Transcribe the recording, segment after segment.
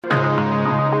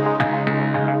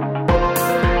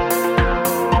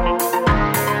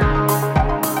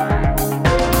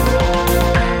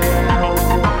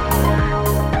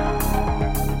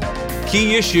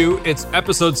Key issue, it's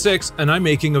episode 6, and I'm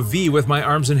making a V with my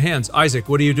arms and hands. Isaac,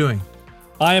 what are you doing?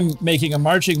 I am making a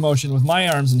marching motion with my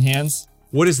arms and hands.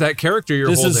 What is that character you're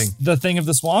holding? This is the thing of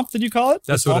the swamp, did you call it?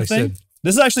 That's what I said.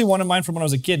 This is actually one of mine from when I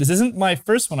was a kid. This isn't my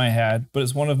first one I had, but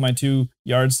it's one of my 2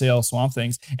 yard sale swamp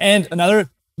things. And another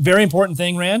very important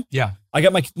thing, Rand. Yeah. I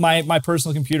got my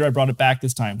personal computer. I brought it back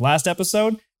this time. Last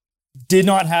episode did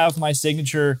not have my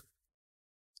signature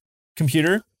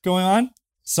computer going on.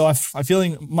 So I'm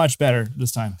feeling much better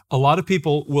this time. A lot of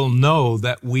people will know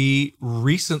that we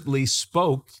recently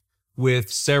spoke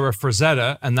with Sarah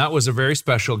Frazetta, and that was a very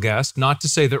special guest. Not to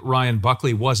say that Ryan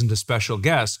Buckley wasn't a special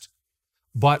guest,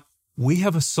 but we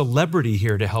have a celebrity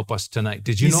here to help us tonight.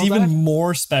 Did you know that? He's even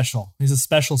more special. He's a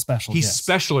special He's guest.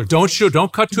 Specialer.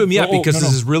 Don't cut to him yet because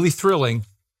this is really thrilling.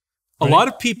 A lot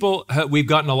of people, we've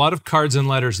gotten a lot of cards and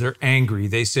letters. They're angry.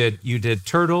 They said, you did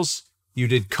Turtles, you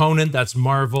did Conan, that's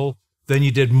Marvel. Then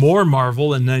you did more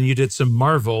Marvel, and then you did some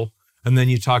Marvel, and then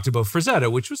you talked about Frazetta,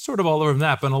 which was sort of all over the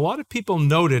map. And a lot of people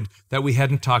noted that we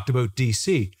hadn't talked about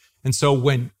DC. And so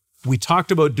when we talked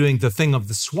about doing The Thing of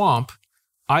the Swamp,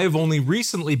 I have only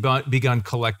recently begun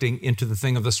collecting into The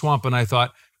Thing of the Swamp, and I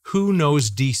thought, who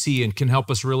knows DC and can help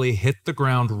us really hit the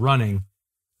ground running?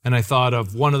 And I thought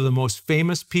of one of the most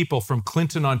famous people from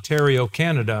Clinton, Ontario,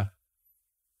 Canada.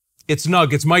 It's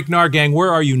Nug. It's Mike Nargang.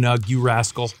 Where are you, Nug, you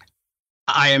rascal?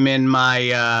 I am in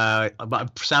my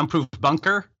soundproof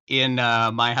bunker in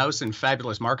my house in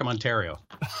fabulous Markham, Ontario.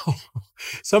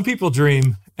 Some people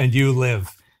dream and you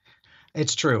live.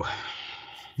 It's true.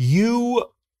 You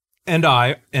and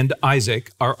I and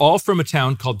Isaac are all from a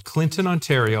town called Clinton,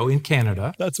 Ontario in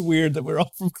Canada. That's weird that we're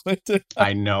all from Clinton.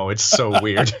 I know, it's so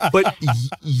weird. But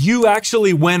you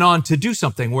actually went on to do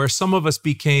something where some of us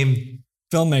became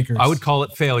filmmakers. I would call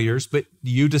it failures, but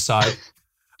you decide.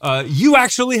 You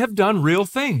actually have done real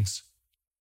things.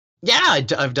 Yeah,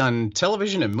 I've done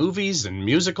television and movies and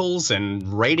musicals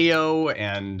and radio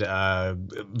and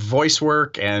voice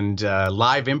work and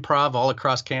live improv all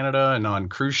across Canada and on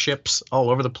cruise ships all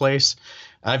over the place.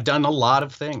 I've done a lot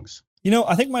of things. You know,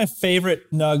 I think my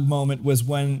favorite Nug moment was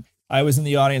when I was in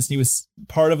the audience and he was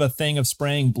part of a thing of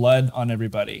spraying blood on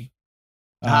everybody.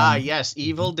 Yes,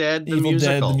 Evil Dead, the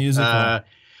musical.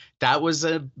 That was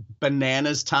a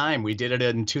bananas time. We did it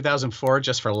in 2004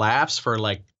 just for laughs for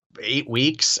like 8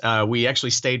 weeks. We actually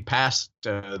stayed past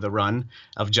the run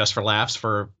of Just for Laughs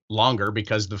for longer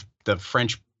because the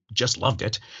French just loved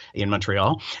it in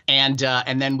Montreal. And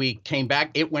then we came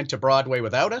back. It went to Broadway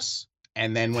without us.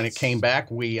 And then when it came back,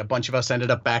 a bunch of us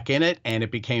ended up back in it, and it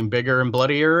became bigger and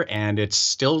bloodier. And it's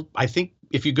still, I think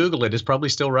if you Google it, it's probably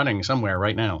still running somewhere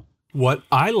right now. What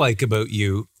I like about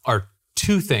you are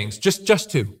 2 things, just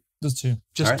 2.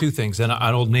 Just 2 things, and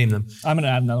I don't name them. I'm going to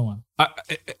add another one. I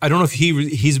don't know if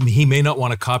he may not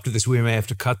want to cop to this. We may have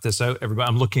to cut this out. Everybody,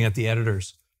 I'm looking at the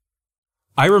editors.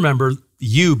 I remember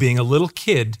you being a little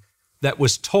kid that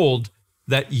was told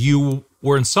that you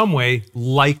were in some way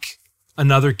like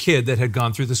another kid that had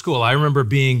gone through the school. I remember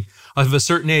being of a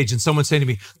certain age and someone saying to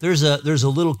me, "There's a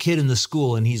little kid in the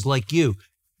school and he's like you."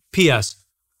 P.S.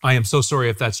 I am so sorry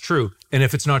if that's true, and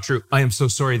if it's not true, I am so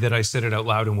sorry that I said it out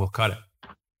loud, and we'll cut it.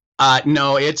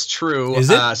 No, it's true.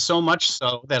 Is it? So much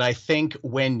so that I think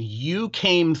when you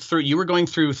came through, you were going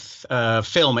through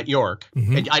film at York.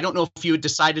 Mm-hmm. And I don't know if you had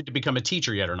decided to become a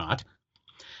teacher yet or not.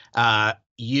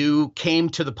 You came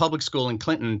to the public school in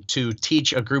Clinton to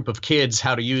teach a group of kids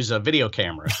how to use a video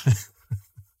camera.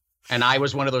 And I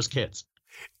was one of those kids.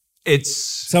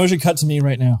 Someone should cut to me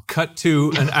right now. Cut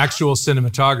to an actual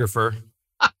cinematographer.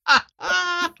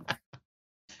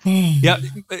 Yeah.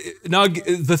 Now,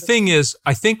 the thing is,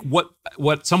 I think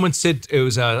what someone said, it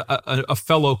was a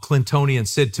fellow Clintonian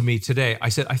said to me today. I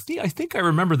said, I think I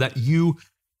remember that you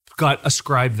got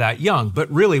ascribed that young.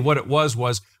 But really what it was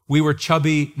we were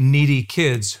chubby, needy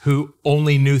kids who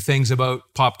only knew things about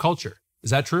pop culture. Is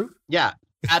that true? Yeah.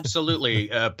 Absolutely.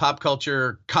 Pop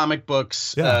culture, comic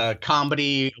books,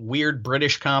 comedy, weird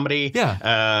British comedy,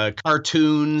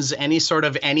 cartoons, any sort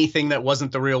of anything that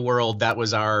wasn't the real world. That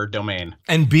was our domain.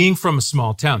 And being from a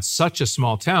small town, such a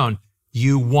small town,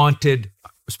 you wanted,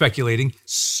 speculating,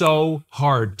 so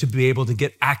hard to be able to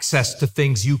get access to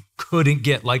things you couldn't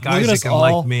get, like Isaac and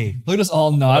like me. Look at us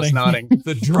all nodding.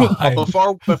 The drive.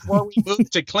 Before we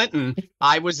moved to Clinton,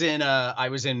 I was in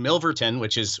Milverton,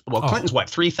 which is Clinton's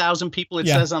 3,000 people it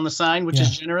says on the sign, which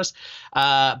is generous.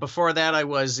 Before that, I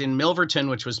was in Milverton,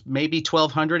 which was maybe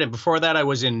 1,200, and before that, I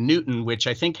was in Newton, which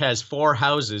I think has 4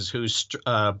 houses whose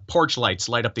porch lights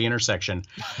light up the intersection.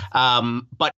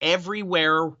 But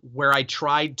everywhere where I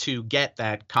tried to get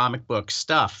that comic book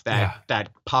stuff, that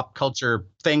pop culture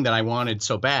thing that I wanted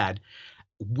so bad,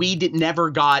 we never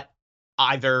got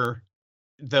either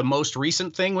the most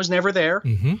recent thing was never there,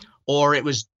 or it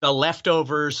was the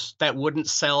leftovers that wouldn't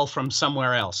sell from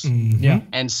somewhere else. Yeah.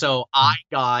 And so I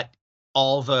got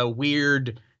all the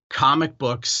weird comic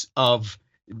books of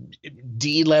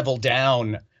D-level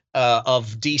down of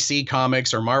DC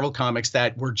comics or Marvel comics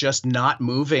that were just not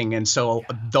moving. And so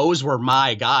those were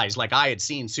my guys. Like, I had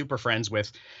seen Super Friends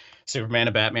with Superman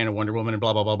and Batman and Wonder Woman and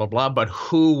blah, blah, blah, blah, blah. But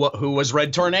who was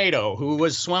Red Tornado? Who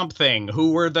was Swamp Thing?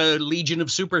 Who were the Legion of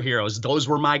Superheroes? Those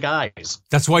were my guys.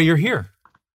 That's why you're here.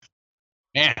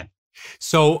 Man.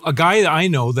 So a guy that I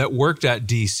know that worked at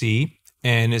DC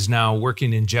and is now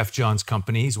working in Jeff Johns'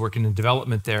 company, he's working in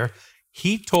development there.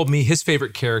 He told me his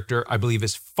favorite character, I believe,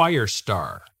 is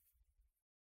Firestar.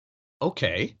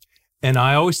 Okay. And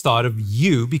I always thought of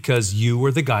you because you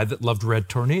were the guy that loved Red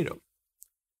Tornado.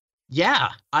 Yeah,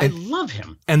 I love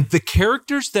him. And the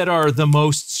characters that are the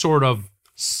most sort of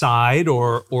side,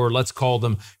 or let's call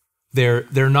them, they're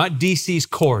not DC's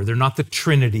core. They're not the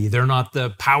Trinity. They're not the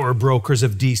power brokers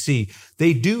of DC.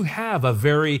 They do have a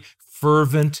very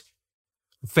fervent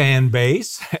fan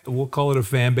base. We'll call it a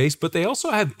fan base, but they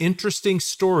also have interesting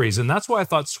stories. And that's why I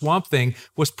thought Swamp Thing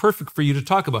was perfect for you to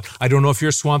talk about. I don't know if you're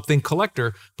a Swamp Thing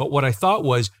collector, but what I thought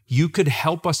was you could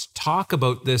help us talk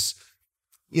about this.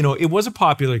 You know, it was a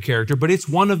popular character, but it's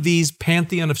one of these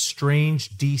pantheon of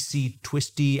strange DC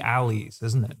twisty alleys,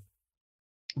 isn't it?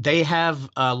 They have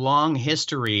a long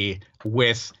history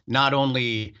with not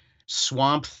only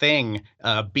Swamp Thing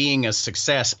being a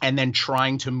success and then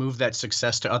trying to move that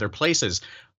success to other places.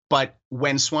 But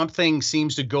when Swamp Thing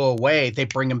seems to go away, they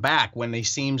bring him back. When they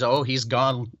seems, he's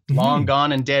gone, long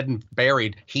gone and dead and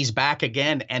buried, he's back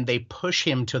again, and they push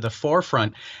him to the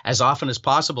forefront as often as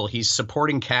possible. He's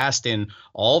supporting cast in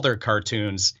all their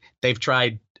cartoons. They've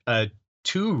tried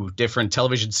 2 different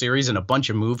television series and a bunch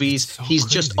of movies. So he's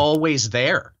crazy. just always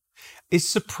there. It's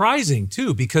surprising,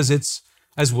 too, because it's,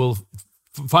 as we'll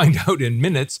find out in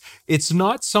minutes, it's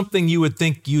not something you would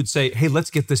think you'd say, hey, let's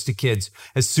get this to kids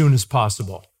as soon as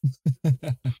possible.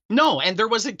 No, and there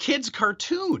was a kids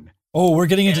cartoon. Oh, we're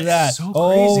getting into that. So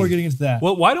We're getting into that.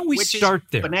 Well, why don't we Which start is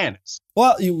there? Bananas.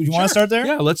 Well, you want to start there?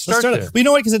 Yeah, let's start there. Well, you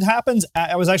know what? Because it happens.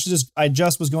 I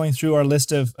just was going through our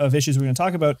list of issues we're going to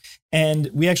talk about, and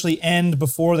we actually end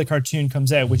before the cartoon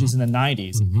comes out, which is in the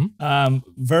 90s,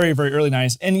 very, very early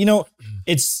 90s. And you know,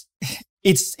 it's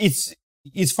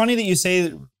funny that you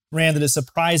say, Rand, that it's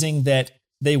surprising that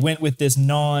they went with this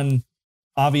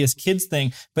non-obvious kids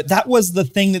thing, but that was the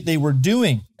thing that they were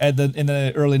doing in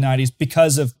the early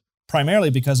 90s primarily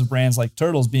because of brands like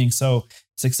Turtles being so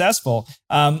successful.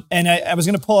 And I was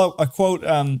going to pull out a quote.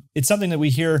 It's something that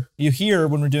you hear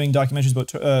when we're doing documentaries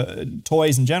about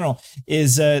toys in general,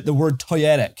 is the word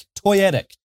toyetic.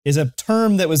 Toyetic is a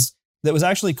term that was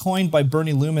actually coined by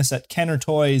Bernie Loomis at Kenner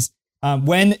Toys.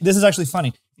 This is actually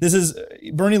funny.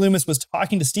 Bernie Loomis was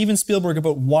talking to Steven Spielberg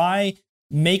about why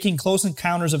making Close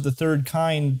Encounters of the Third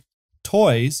Kind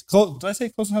toys, did I say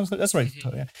Close Encounters? That's right.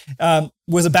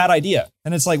 Was a bad idea.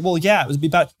 And it's like, well, yeah, it would be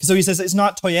bad. So he says it's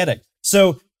not toyetic.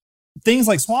 So things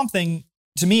like Swamp Thing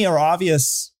to me are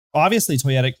obviously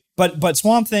toyetic, but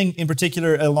Swamp Thing in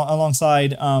particular,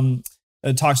 alongside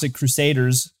Toxic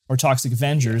Crusaders or Toxic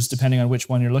Avengers, depending on which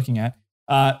one you're looking at,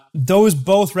 those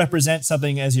both represent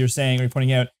something, as you're saying or you're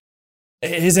pointing out,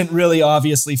 it isn't really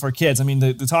obviously for kids. I mean,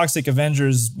 the Toxic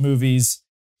Avengers movies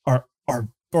or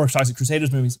Toxic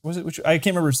Crusaders movies. I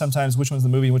can't remember sometimes which one's the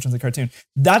movie and which one's the cartoon.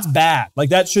 That's bad. Like,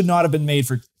 that should not have been made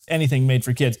for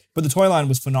kids. But the toy line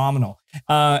was phenomenal.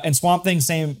 And Swamp Thing,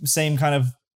 same kind of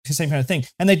thing.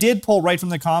 And they did pull right from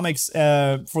the comics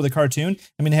for the cartoon.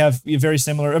 I mean, they have very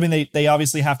similar. I mean, they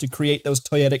obviously have to create those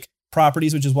toyetic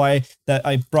properties, which is why that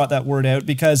I brought that word out,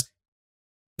 because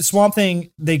Swamp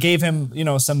Thing, they gave him,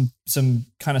 some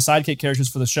kind of sidekick characters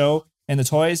for the show and the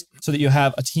toys so that you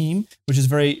have a team, which is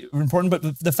very important.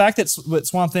 But the fact that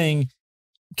Swamp Thing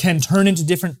can turn into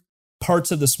different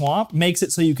parts of the swamp makes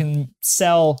it so you can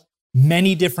sell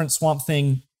many different Swamp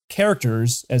Thing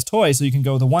characters as toys. So you can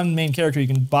go, the one main character you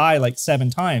can buy like 7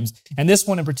 times. And this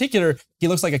one in particular, he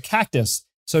looks like a cactus.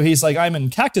 So he's like, I'm in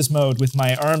cactus mode with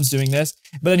my arms doing this.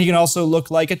 But then he can also look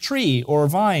like a tree or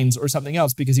vines or something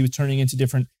else because he was turning into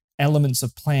different elements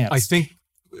of plants. I think,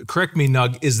 correct me,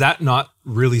 Nug, is that not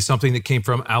really something that came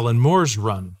from Alan Moore's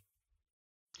run?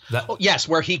 Yes,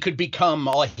 where he could become,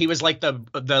 he was like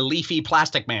the leafy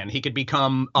plastic man. He could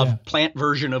become a plant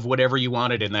version of whatever you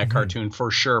wanted in that cartoon for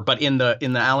sure. But in the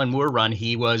Alan Moore run,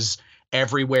 he was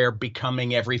everywhere,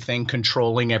 becoming everything,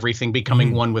 controlling everything,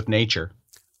 becoming one with nature.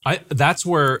 That's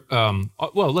where,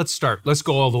 well, let's start. Let's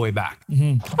go all the way back.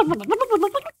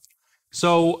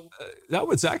 So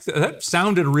that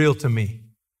sounded real to me.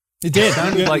 It did. It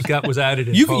sounded like that was added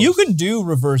in post. You can do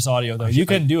reverse audio, though. You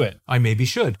can do it. I maybe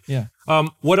should. Yeah.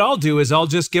 What I'll do is I'll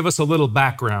just give us a little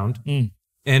background,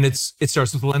 and it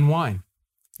starts with Len Wein.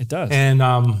 It does. And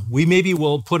we maybe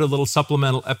will put a little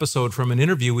supplemental episode from an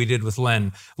interview we did with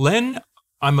Len. Len,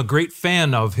 I'm a great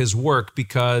fan of his work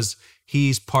because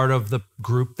he's part of the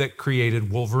group that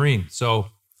created Wolverine. So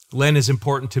Len is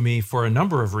important to me for a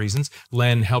number of reasons.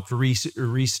 Len helped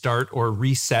restart or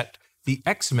reset the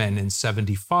X-Men in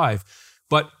 75.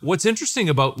 But what's interesting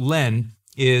about Len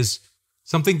is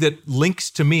something that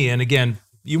links to me. And again,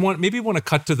 you want to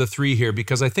cut to the three here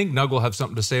because I think Nug will have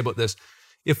something to say about this.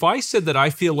 If I said that I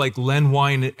feel like Len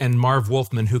Wein and Marv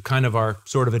Wolfman, who kind of are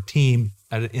sort of a team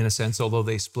in a sense, although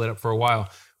they split up for a while,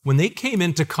 when they came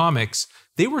into comics,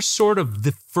 they were sort of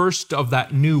the first of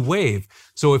that new wave.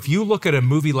 So if you look at a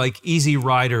movie like Easy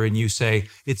Rider and you say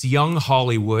it's young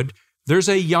Hollywood, there's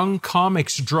a young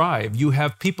comics drive. You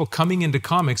have people coming into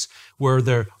comics where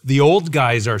the old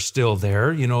guys are still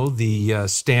there, the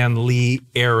Stan Lee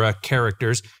era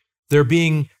characters. They're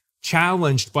being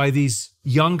challenged by these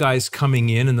young guys coming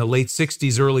in the late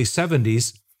 60s, early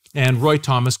 70s. And Roy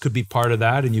Thomas could be part of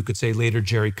that. And you could say later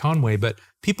Jerry Conway. But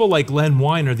people like Len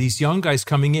Wein are these young guys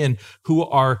coming in who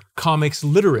are comics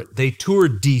literate. They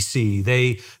toured DC.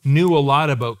 They knew a lot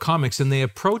about comics and they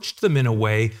approached them in a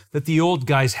way that the old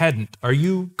guys hadn't. Are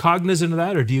you cognizant of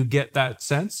that or do you get that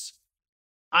sense?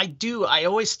 I do. I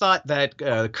always thought that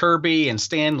Kirby and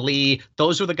Stan Lee,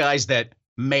 those were the guys that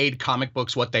made comic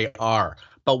books what they are.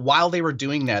 But while they were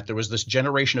doing that, there was this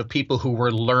generation of people who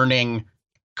were learning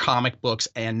comic books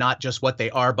and not just what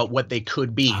they are, but what they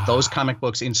could be. Those comic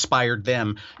books inspired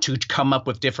them to come up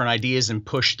with different ideas and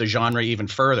push the genre even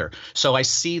further. So I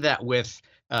see that with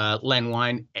Len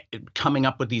Wein coming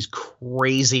up with these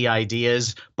crazy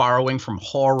ideas, borrowing from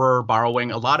horror,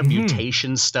 borrowing a lot of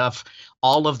mutation stuff.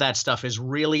 All of that stuff is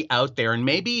really out there. And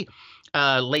maybe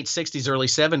late 60s, early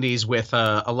 70s with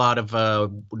a lot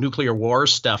of nuclear war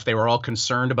stuff, they were all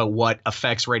concerned about what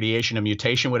effects radiation and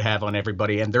mutation would have on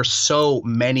everybody. And there's so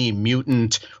many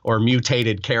mutant or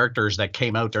mutated characters that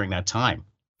came out during that time.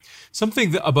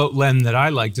 Something about Len that I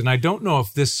liked, and I don't know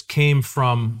if this came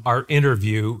from our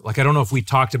interview, I don't know if we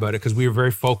talked about it because we were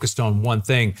very focused on one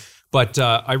thing, but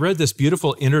I read this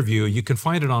beautiful interview. You can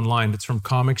find it online. It's from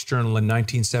Comics Journal in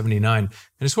 1979.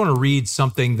 I just want to read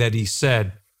something that he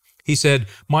said. He said,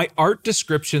 "My art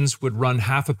descriptions would run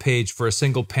half a page for a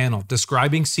single panel,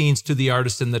 describing scenes to the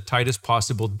artist in the tightest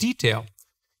possible detail.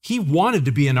 He wanted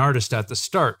to be an artist at the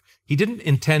start. He didn't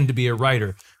intend to be a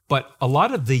writer, but a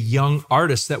lot of the young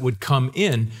artists that would come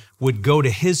in would go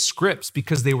to his scripts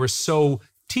because they were so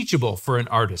teachable for an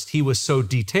artist. He was so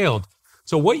detailed.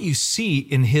 So what you see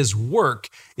in his work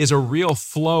is a real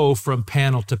flow from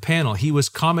panel to panel. He was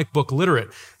comic book literate.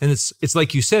 And it's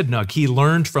like you said, Nug, he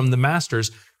learned from the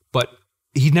masters. But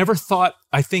he never thought,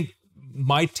 I think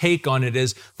my take on it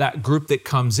is that group that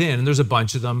comes in, and there's a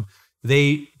bunch of them,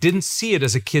 they didn't see it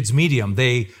as a kid's medium.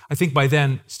 I think by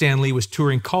then, Stan Lee was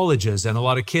touring colleges and a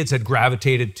lot of kids had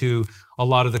gravitated to a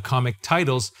lot of the comic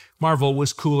titles. Marvel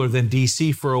was cooler than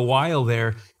DC for a while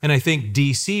there. And I think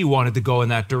DC wanted to go in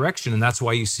that direction. And that's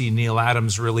why you see Neil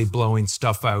Adams really blowing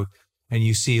stuff out. And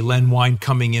you see Len Wein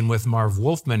coming in with Marv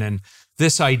Wolfman. And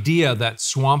this idea that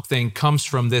Swamp Thing comes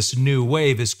from this new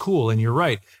wave is cool. And you're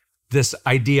right. This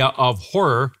idea of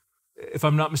horror, if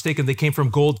I'm not mistaken, they came from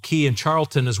Gold Key and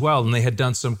Charlton as well. And they had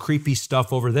done some creepy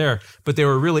stuff over there. But they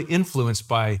were really influenced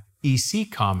by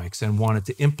EC Comics and wanted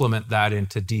to implement that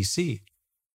into DC.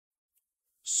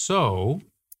 So,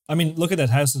 I mean, look at that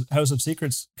House of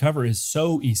Secrets cover is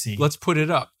so EC. Let's put it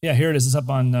up. Yeah, here it is. It's up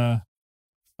on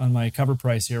my Cover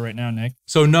Price here right now, Nick.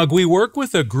 So, Nug, we work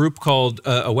with a group called,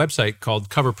 a website called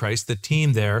Cover Price, the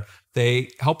team there.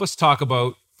 They help us talk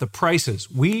about the prices.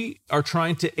 We are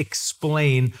trying to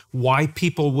explain why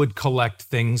people would collect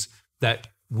things that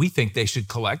we think they should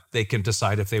collect. They can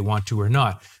decide if they want to or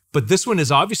not. But this one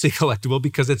is obviously collectible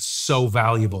because it's so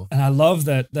valuable. And I love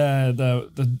that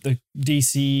the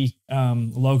DC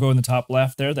logo in the top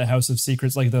left there, the House of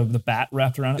Secrets, like the bat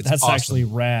wrapped around it. It's That's awesome. Actually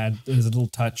rad. There's a little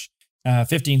touch.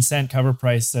 15-cent cover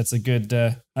price. That's a good,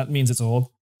 that means it's old.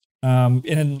 And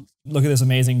then look at this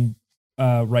amazing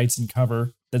Wrightson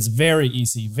cover. That's very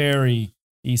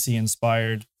EC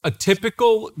inspired. A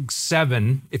typical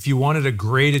 7, if you wanted a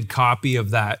graded copy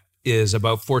of that, is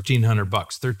about $1,400,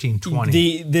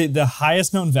 $1,320. The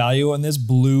highest known value on this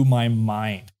blew my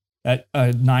mind. At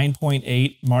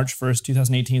 9.8, March 1st,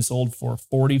 2018, sold for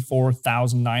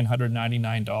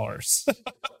 $44,999.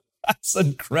 That's It's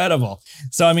incredible.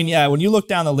 So, I mean, yeah, when you look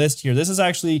down the list here, this is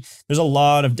actually, there's a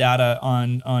lot of data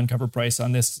on cover price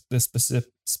on this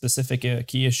specific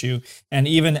key issue. And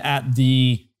even at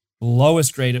the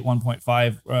lowest grade at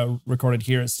 1.5 recorded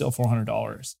here, it's still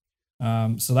 $400.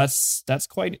 So that's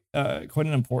quite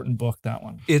an important book, that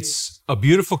one. It's a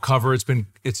beautiful cover. It's been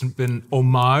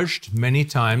homaged many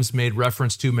times, made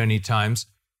reference to many times.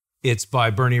 It's by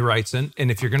Bernie Wrightson.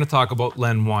 And if you're going to talk about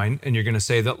Len Wein and you're going to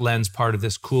say that Len's part of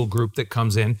this cool group that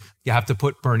comes in, you have to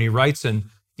put Bernie Wrightson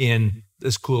in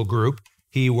this cool group.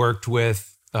 He worked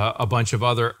with a bunch of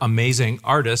other amazing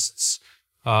artists.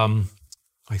 I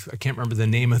can't remember the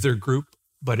name of their group,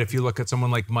 but if you look at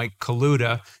someone like Mike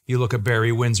Kaluta, you look at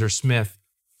Barry Windsor Smith,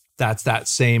 that's that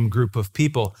same group of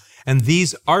people. And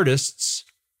these artists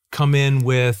come in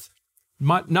with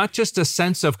not just a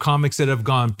sense of comics that have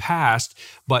gone past,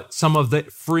 but some of the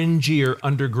fringier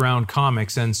underground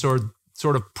comics and sort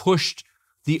of pushed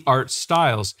the art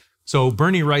styles. So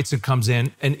Bernie Wrightson comes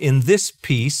in, and in this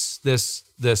piece, this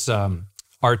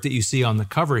art that you see on the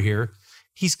cover here,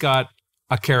 he's got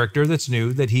a character that's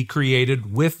new that he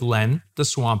created with Len, the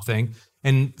Swamp Thing.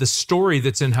 And the story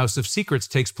that's in House of Secrets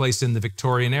takes place in the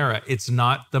Victorian era. It's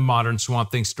not the modern Swamp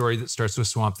Thing story that starts with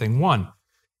Swamp Thing 1.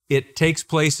 It takes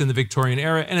place in the Victorian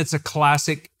era, and it's a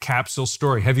classic capsule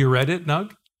story. Have you read it,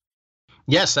 Nug?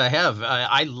 Yes, I have.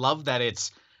 I love that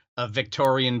it's a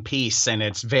Victorian piece, and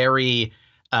it's very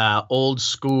old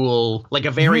school, like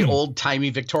a very old-timey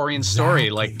Victorian story,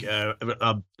 like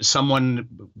someone,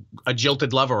 a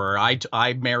jilted lover, or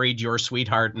I married your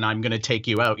sweetheart and I'm going to take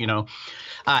you out,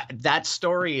 that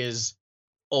story is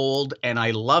old and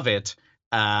I love it,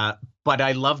 but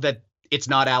I love that it's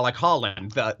not Alec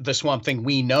Holland, the Swamp Thing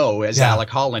we know as Alec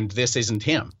Holland. This isn't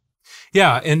him.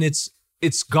 Yeah, and it's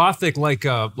gothic like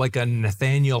a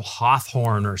Nathaniel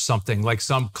Hawthorne or something, like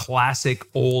some classic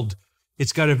old.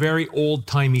 It's got a very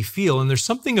old-timey feel, and there's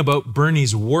something about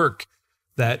Bernie's work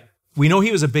that we know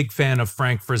he was a big fan of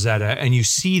Frank Frazetta, and you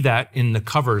see that in the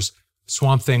covers,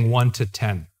 Swamp Thing 1 to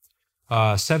 10.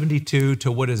 72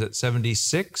 to, what is it,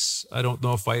 76? I don't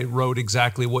know if I wrote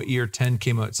exactly what year 10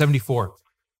 came out. 74.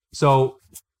 So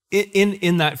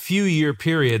in that few year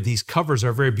period, these covers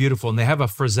are very beautiful and they have a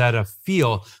Frazetta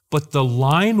feel, but the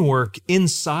line work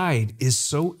inside is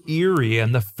so eerie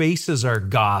and the faces are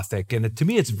gothic. And to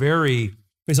me, it's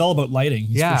all about lighting.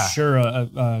 For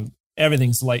sure.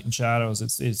 Everything's light and shadows.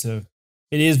 It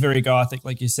is very gothic,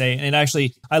 like you say. And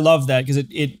actually, I love that because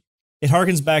it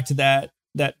harkens back to that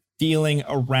feeling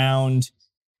around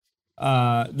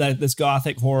this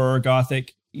gothic horror,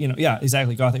 gothic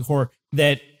horror,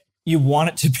 that you want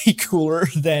it to be cooler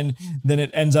than it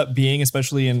ends up being,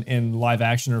 especially in live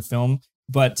action or film.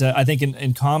 But I think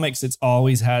in comics, it's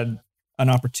always had an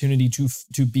opportunity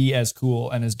to be as cool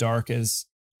and as dark as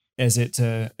it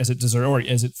deserves, or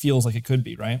as it feels like it could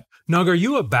be, right? Nug, are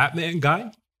you a Batman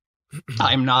guy?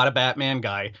 I'm not a Batman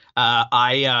guy.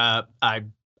 I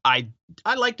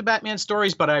like the Batman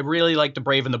stories, but I really like the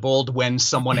Brave and the Bold when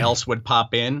someone else would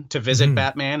pop in to visit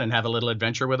Batman and have a little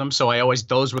adventure with him. So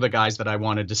those were the guys that I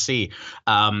wanted to see.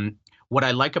 What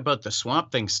I like about the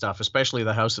Swamp Thing stuff, especially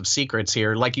the House of Secrets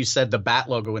here, like you said, the Bat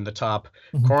logo in the top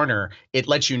corner, it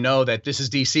lets you know that this is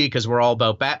DC because we're all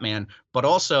about Batman, but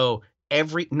also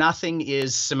nothing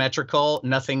is symmetrical.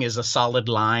 Nothing is a solid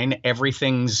line.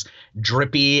 Everything's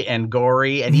drippy and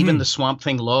gory. And even the Swamp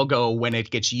Thing logo, when it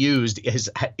gets used,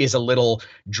 is a little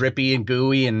drippy and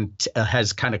gooey and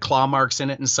has kind of claw marks in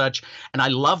it and such. And I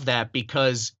love that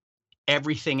because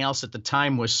everything else at the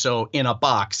time was so in a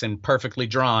box and perfectly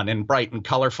drawn and bright and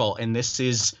colorful. And this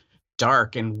is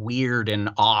dark and weird and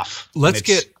off.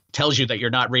 Tells you that you're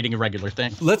not reading a regular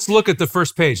thing. Let's look at the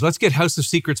first page. Let's get House of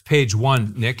Secrets page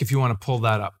 1, Nick, if you want to pull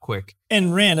that up quick.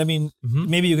 And Rand, I mean,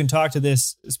 maybe you can talk to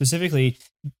this specifically.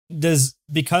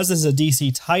 Because this is a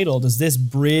DC title, does this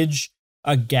bridge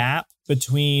a gap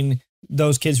between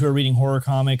those kids who are reading horror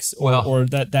comics or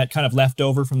that kind of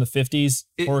leftover from the 50s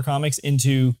horror comics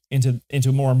into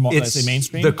more, let's say,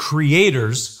 mainstream? The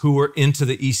creators who were into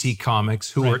the EC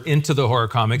comics, who were into the horror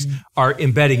comics, are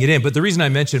embedding it in. But the reason I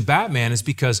mentioned Batman is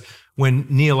because when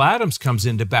Neil Adams comes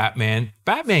into Batman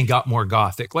got more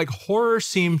gothic. Like, horror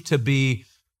seemed to be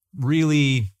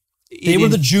really... They were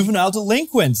the juvenile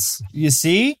delinquents. You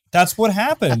see? That's what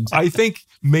happened. I think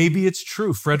maybe it's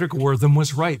true. Frederick Wortham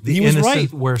was right. The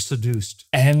innocent were seduced.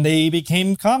 And they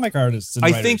became comic artists and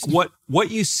writers. think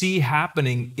what you see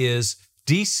happening is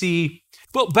DC...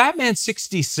 Well, Batman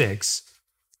 66,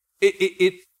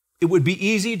 it would be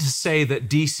easy to say that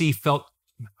DC felt...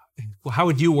 Well, how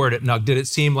would you word it, Nug? Did it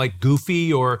seem like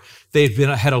goofy, or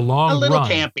had a long run? A little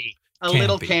campy.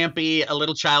 little campy, a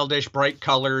little childish, bright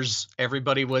colors.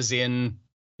 Everybody was in,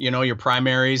 your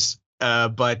primaries.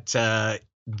 But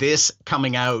this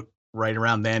coming out right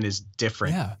around then is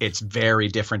different. Yeah. It's very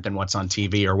different than what's on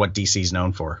TV or what DC's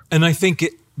known for. And I think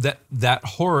that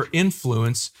horror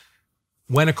influence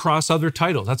went across other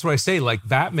titles. That's what I say, like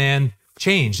Batman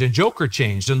changed and Joker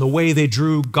changed and the way they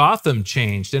drew Gotham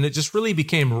changed. And it just really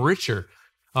became richer.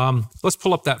 Let's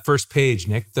pull up that first page,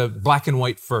 Nick, the black and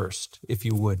white first, if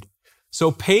you would.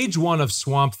 So page 1 of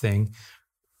Swamp Thing,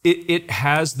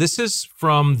 this is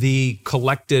from the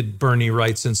collected Bernie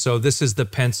Wrightson. So this is the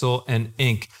pencil and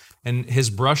ink. And his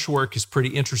brushwork is pretty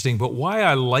interesting. But why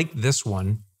I like this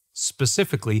one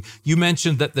specifically, you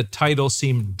mentioned that the title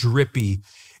seemed drippy.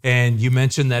 And you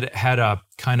mentioned that it had a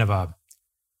kind of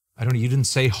you didn't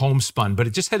say homespun, but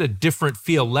it just had a different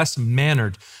feel, less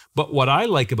mannered. But what I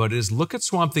like about it is look at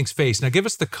Swamp Thing's face. Now give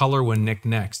us the color one, Nick,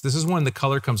 next. This is when the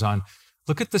color comes on.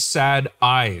 Look at the sad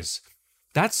eyes.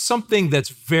 That's something that's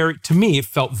to me, it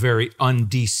felt very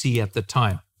un-DC at the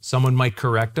time. Someone might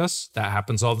correct us. That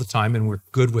happens all the time, and we're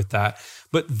good with that.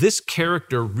 But this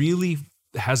character really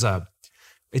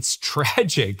it's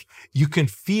tragic. You can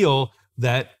feel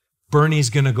that Bernie's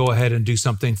going to go ahead and do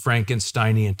something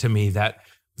Frankensteinian to me, that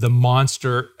the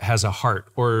monster has a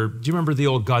heart. Or do you remember the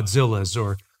old Godzillas?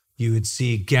 Or you would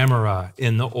see Gamera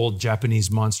in the old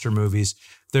Japanese monster movies.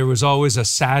 There was always a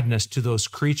sadness to those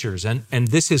creatures. And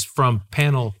this is from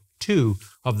panel 2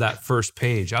 of that first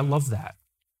page. I love that.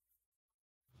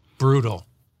 Brutal.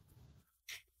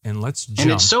 And let's jump.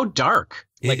 And it's so dark.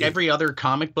 Like every other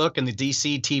comic book and the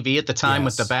DC TV at the time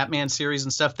with the Batman series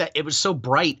and stuff, that it was so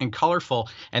bright and colorful.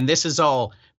 And this is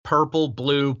all purple,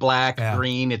 blue, black,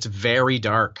 green. It's very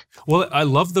dark. Well, I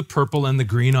love the purple and the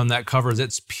green on that cover.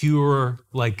 It's pure,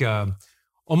 like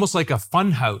almost like a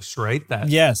fun house, right? That's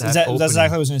exactly what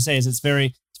I was going to say. Is it's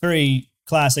very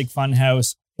classic fun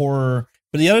house horror.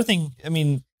 But the other thing, I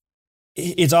mean,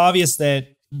 it's obvious that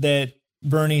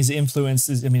Bernie's influence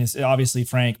is, it's obviously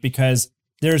Frank, because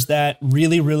there's that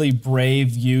really, really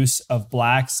brave use of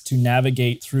blacks to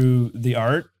navigate through the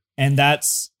art. And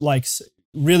that's like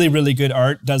really, really good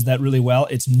art does that really well.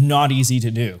 It's not easy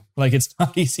to do. Like, it's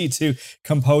not easy to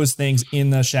compose things in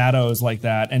the shadows like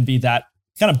that and be that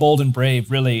kind of bold and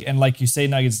brave, really. And like you say,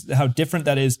 Nuggets, how different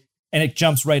that is. And it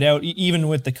jumps right out, even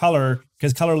with the color,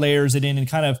 because color layers it in and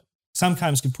kind of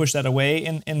sometimes can push that away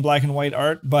in black and white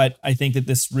art. But I think that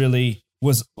this really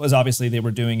was obviously they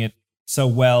were doing it so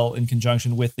well in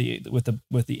conjunction with the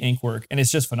ink work, and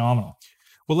it's just phenomenal.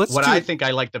 Well, I think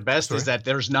I like the best is that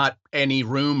there's not any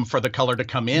room for the color to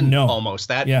come in. Almost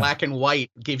that black and white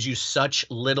gives you such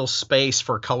little space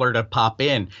for color to pop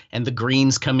in, and the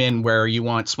greens come in where you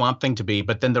want Swamp Thing to be.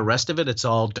 But then the rest of it, it's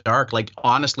all dark. Like,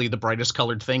 honestly, the brightest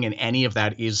colored thing in any of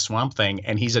that is Swamp Thing,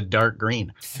 and he's a dark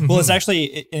green. Well, it's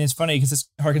actually, and it's funny because this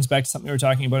harkens back to something we were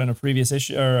talking about in a previous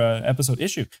issue or episode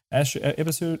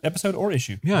or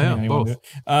issue. Yeah, both.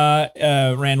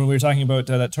 Rand, when we were talking about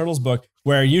that Turtles book,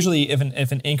 where usually if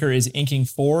an inker is inking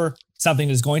for something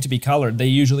that is going to be colored, they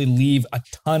usually leave a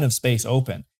ton of space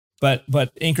open. But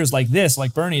inkers like this,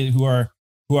 like Bernie, who are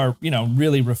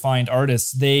really refined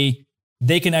artists, they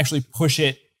can actually push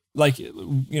it. Like,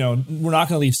 we're not going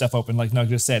to leave stuff open, like Nug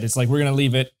just said. It's like, we're going to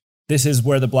leave it. This is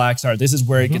where the blacks are. This is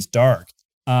where it gets dark.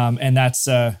 And that's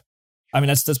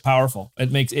powerful.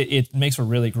 It makes for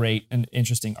really great and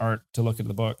interesting art to look at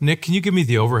the book. Nick, can you give me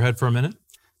the overhead for a minute?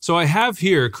 So I have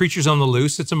here Creatures on the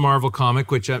Loose. It's a Marvel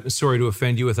comic, which I'm sorry to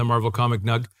offend you with a Marvel comic,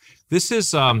 Nug. This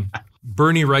is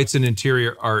Bernie Wrightson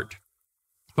interior art.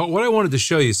 But what I wanted to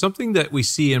show you, something that we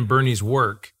see in Bernie's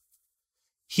work,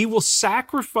 he will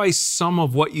sacrifice some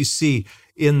of what you see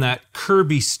in that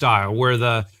Kirby style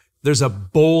where there's a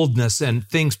boldness and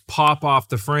things pop off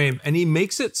the frame, and he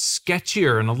makes it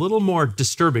sketchier and a little more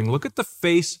disturbing. Look at the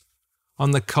face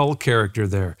on the Cull character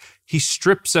there. He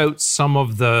strips out some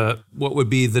of what would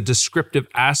be the descriptive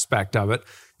aspect of it.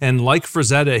 And like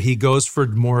Frazetta, he goes for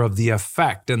more of the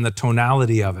effect and the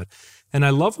tonality of it. And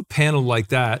I love a panel like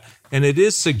that. And it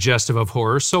is suggestive of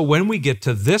horror. So when we get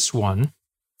to this one,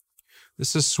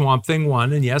 this is Swamp Thing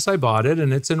 1. And yes, I bought it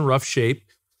and it's in rough shape,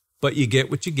 but you get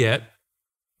what you get.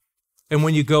 And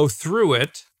when you go through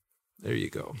it, there you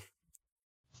go.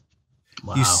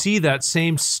 Wow. You see that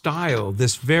same style,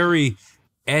 this very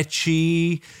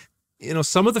etchy,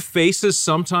 some of the faces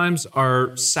sometimes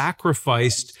are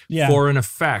sacrificed for an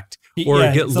effect or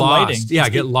get lost.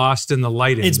 Get lost in the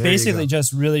lighting. It's basically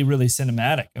just really, really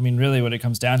cinematic. I mean, really what it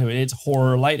comes down to, it's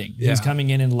horror lighting. Yeah. He's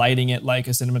coming in and lighting it like a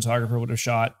cinematographer would have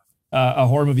shot a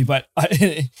horror movie. But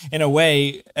in a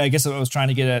way, I guess what I was trying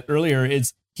to get at earlier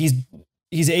is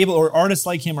he's able, or artists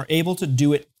like him are able to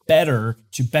do it better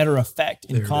effect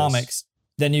in comics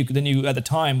than you at the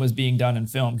time was being done in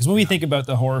film. Because when we think about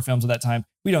the horror films of that time,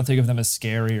 we don't think of them as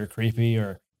scary or creepy,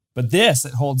 but this,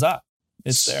 it holds up.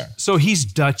 It's there. So he's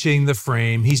Dutching the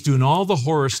frame. He's doing all the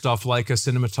horror stuff like a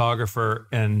cinematographer,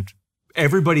 and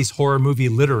everybody's horror movie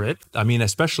literate. I mean,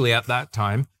 especially at that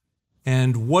time.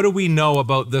 And what do we know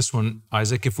about this one,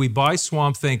 Isaac? If we buy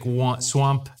Swamp Thing 1,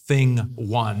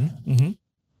 mm-hmm.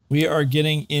 We are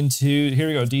getting into, here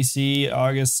we go, DC,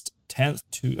 August 10th,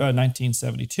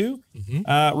 1972.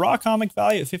 Mm-hmm. Raw comic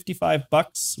value at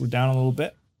 $55. We're down a little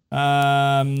bit.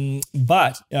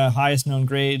 But highest known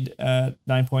grade,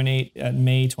 9.8 at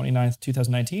May 29th,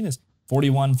 2019 is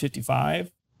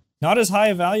 $41.55. Not as high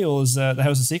a value as the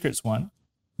House of Secrets one.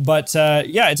 But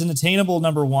it's an attainable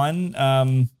number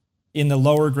one. In the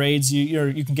lower grades,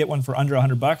 you can get one for under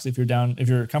 $100 if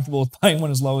you're comfortable with buying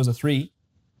one as low as a 3.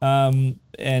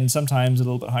 And sometimes a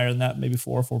little bit higher than that, maybe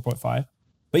 4.5.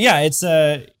 But yeah,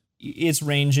 it's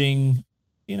ranging,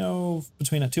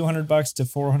 between $200 to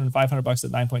 $400, $500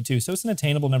 at 9.2. So it's an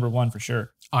attainable number one for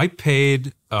sure. I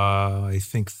paid, I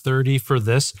think $30 for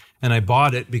this, and I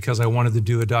bought it because I wanted to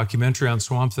do a documentary on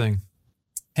Swamp Thing.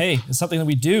 Hey, it's something that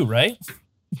we do, right?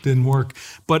 Didn't work.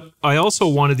 But I also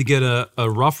wanted to get a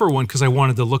rougher one because I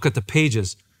wanted to look at the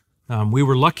pages. We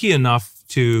were lucky enough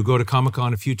to go to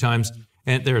Comic-Con a few times,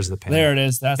 and there's the pen. There it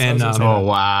is. That's and oh,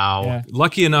 wow. Yeah.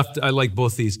 Lucky enough, I like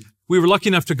both these. We were lucky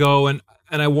enough to go, and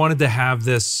I wanted to have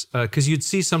this because you'd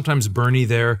see sometimes Bernie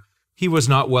there. He was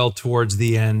not well towards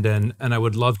the end, and I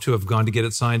would love to have gone to get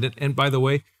it signed. And by the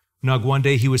way, Nug, one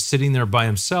day he was sitting there by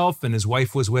himself, and his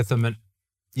wife was with him, and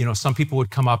some people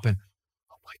would come up and,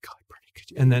 oh my God, Bernie,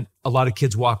 could you? And then a lot of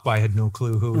kids walked by, had no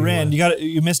clue who. Rand,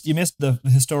 you missed the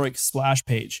historic splash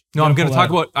page. No, I'm going to talk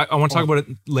about. I want to talk about it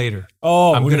later.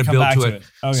 Oh, I'm going to build to it.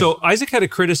 Okay. So Isaac had a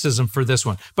criticism for this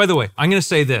one. By the way, I'm going to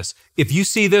say this: if you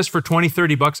see this for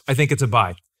 $20-$30, I think it's a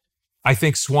buy. I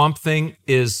think Swamp Thing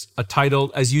is a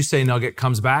title, as you say, Nugget,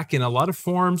 comes back in a lot of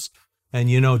forms. And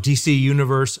DC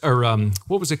Universe, or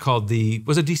what was it called?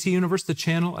 Was it DC Universe, the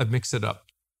channel? I've mixed it up.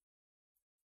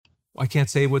 I can't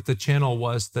say what the channel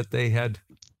was that they had.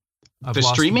 The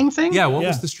streaming thing? Yeah, what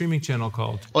was the streaming channel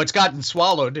called? Oh, it's gotten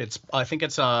swallowed. I think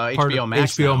it's HBO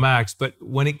Max. HBO Max, but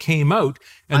when it came out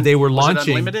and they were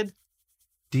launching Unlimited?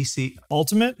 DC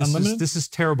Ultimate Unlimited. This is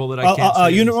terrible that I can't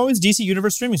say. Always DC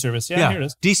Universe streaming service. Yeah, here it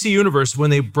is. DC Universe. When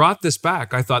they brought this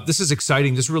back, I thought this is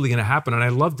exciting. This is really going to happen, and I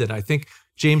loved it. I think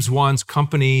James Wan's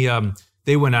company,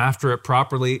 they went after it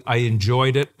properly. I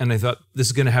enjoyed it, and I thought this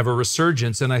is going to have a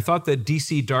resurgence. And I thought that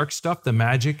DC Dark stuff, the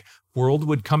Magic world,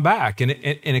 would come back, and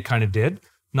it kind of did.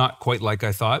 Not quite like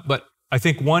I thought, but I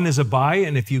think 1 is a buy,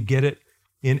 and if you get it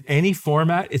in any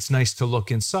format, it's nice to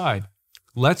look inside.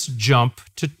 Let's jump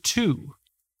to 2.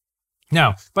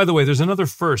 Now, by the way, there's another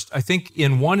first. I think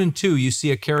in 1 and 2, you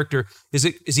see a character. Is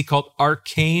he called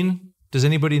Arcane? Does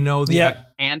anybody know the? Yeah,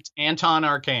 Anton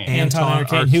Arcane. Anton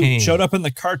Arcane, who showed up in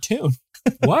the cartoon.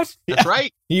 What? That's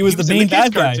right. He was the main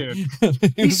bad guy.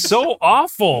 He's so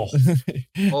awful.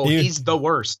 Oh, he's the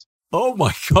worst. Oh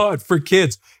my God, for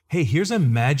kids. Hey, here's a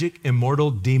magic,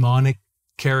 immortal, demonic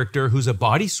character who's a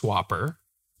body swapper,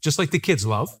 just like the kids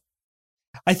love.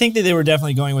 I think that they were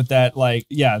definitely going with that,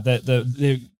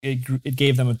 it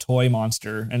gave them a toy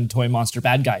monster and toy monster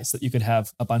bad guys that you could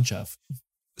have a bunch of.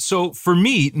 So for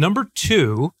me, number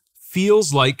 2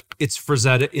 feels like it's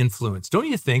Frazetta influence. Don't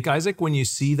you think, Isaac, when you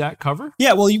see that cover?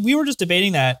 Yeah, well, we were just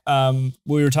debating that.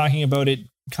 We were talking about it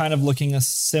kind of looking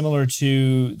similar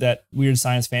to that weird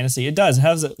science fantasy. It does. It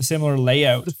has a similar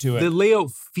layout to it. The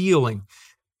layout feeling.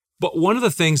 But one of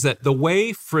the things that the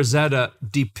way Frazetta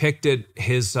depicted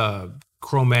his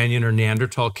Cro-Magnon or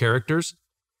Neanderthal characters,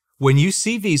 when you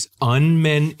see these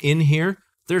unmen in here,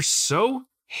 they're so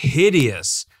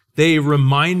hideous. They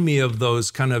remind me of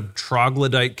those kind of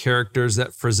troglodyte characters that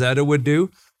Frazetta would do.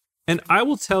 And I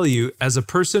will tell you, as a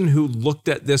person who looked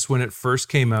at this when it first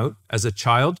came out as a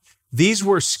child, these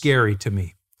were scary to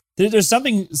me. There's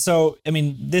something, so, I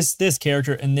mean, this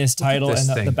character and this title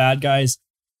and the bad guys,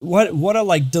 what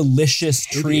a delicious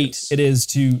treat it is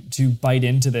to bite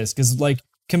into this. Because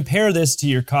compare this to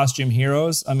your costume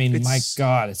heroes. I mean, my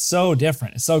God, it's so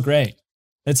different. It's so great.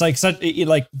 It's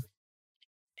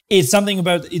it's something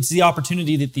about, it's the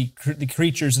opportunity that the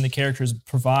creatures and the characters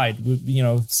provide,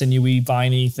 sinewy,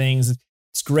 viney things.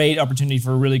 It's great opportunity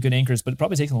for really good inkers, but it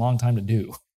probably takes a long time to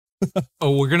do.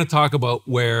 We're going to talk about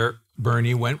where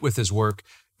Bernie went with his work.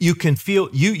 You can feel,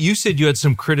 you said you had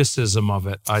some criticism of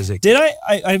it, Isaac. Did I?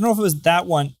 I don't know if it was that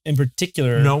one in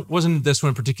particular. No, it wasn't this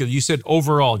one in particular. You said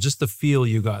overall, just the feel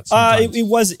you got. It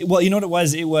was, well, you know what it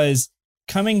was? It was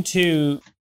coming to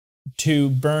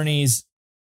Bernie's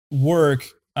work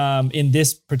in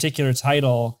this particular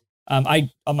title,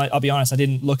 I'll be honest, I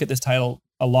didn't look at this title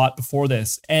a lot before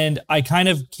this, and I kind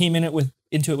of came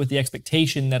into it with the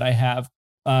expectation that I have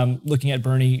looking at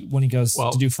Bernie when he goes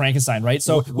to do Frankenstein, right?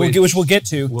 So which we'll get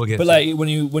to. But like when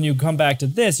you come back to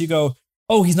this, you go,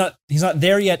 oh, he's not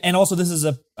there yet, and also this is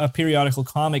a periodical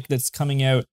comic that's coming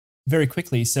out very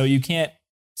quickly, so you can't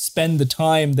spend the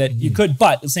time that you could,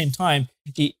 but at the same time,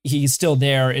 he's still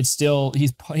there. It's still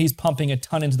he's pumping a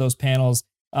ton into those panels,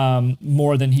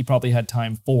 more than he probably had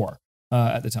time for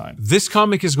at the time. This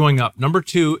comic is going up. Number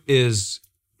 2 is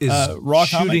raw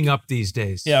shooting comic up these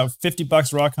days. Yeah,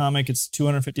 $50 raw comic. It's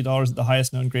 $250 at the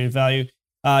highest known graded value.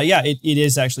 It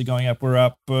is actually going up. We're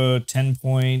up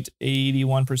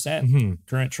 10.81%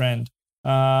 current trend.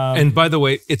 And by the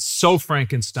way, it's so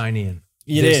Frankensteinian.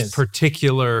 This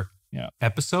particular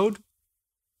episode.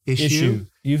 Issue.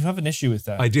 You have an issue with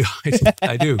that. I do.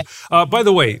 I do. By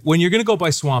the way, when you're going to go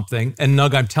buy Swamp Thing, and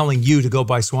Nug, I'm telling you to go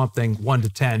buy Swamp Thing 1 to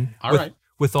 10. All right.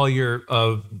 With all your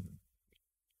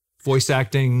voice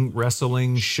acting,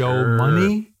 wrestling, show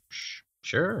money.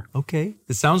 Sure. Okay.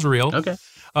 It sounds real. Okay.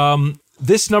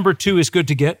 This number 2 is good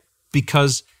to get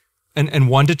because, and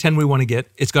 1 to 10 we want to get.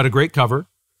 It's got a great cover.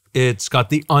 It's got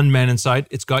the Unmen inside.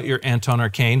 It's got your Anton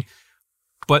Arcane.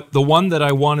 But the one that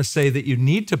I want to say that you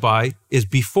need to buy is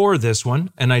before this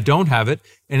one, and I don't have it,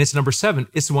 and it's number 7.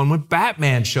 It's the one when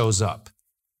Batman shows up.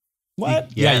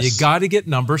 What? Yeah, you got to get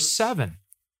number 7.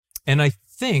 And I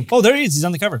think... Oh, there he is. He's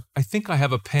on the cover. I think I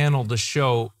have a panel to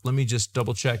show. Let me just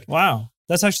double check. Wow.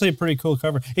 That's actually a pretty cool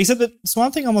cover. Except that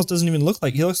Swamp Thing almost doesn't even look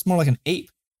like... He looks more like an ape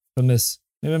from this.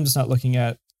 Maybe I'm just not looking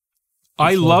at...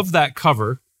 I love that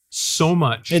cover so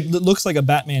much. It looks like a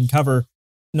Batman cover,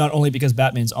 not only because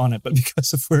Batman's on it, but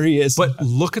because of where he is. But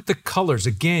look at the colors.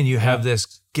 Again, you have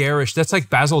this garish... That's like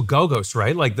Basil Gogos,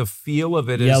 right? Like the feel of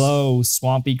it is... Yellow,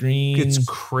 swampy green. It's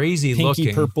crazy pinky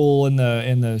looking. Purple in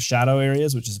the shadow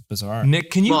areas, which is bizarre. Nick,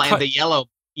 can you... and the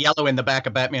yellow in the back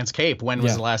of Batman's cape. When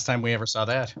was the last time we ever saw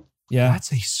that? Yeah.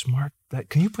 That's a smart...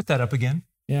 Can you put that up again?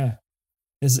 Yeah.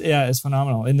 It's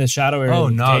phenomenal. In the shadow area. Oh,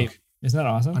 Nog. Cape. Isn't that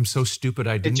awesome? I'm so stupid.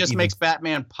 It just makes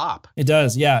Batman pop. It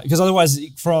does, yeah. Because otherwise,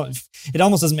 it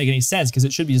almost doesn't make any sense because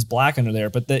it should be just black under there.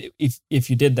 But if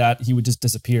you did that, he would just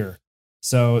disappear.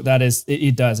 So that is,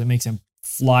 it does. It makes him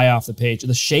fly off the page.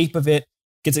 The shape of it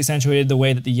gets accentuated the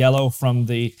way that the yellow from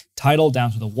the title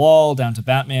down to the wall, down to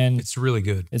Batman. It's really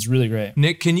good. It's really great.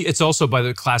 Nick, it's also by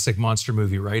the classic monster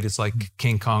movie, right? It's like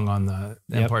King Kong on the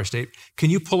Empire State. Can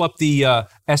you pull up the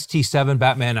ST7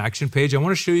 Batman action page? I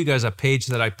want to show you guys a page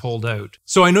that I pulled out.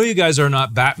 So I know you guys are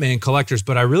not Batman collectors,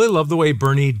 but I really love the way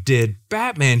Bernie did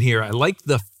Batman here. I like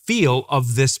the feel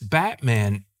of this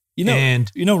Batman.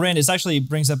 Rand, it actually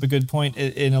brings up a good point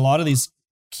in a lot of these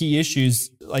key issues.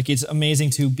 Like, it's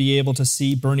amazing to be able to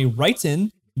see Bernie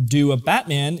Wrightson do a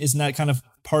Batman. Isn't that kind of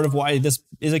part of why this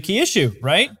is a key issue,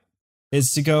 right?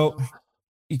 Is to go,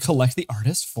 you collect the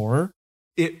artist for...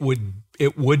 It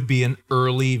would be an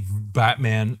early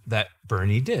Batman that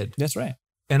Bernie did. That's right.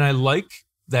 And I like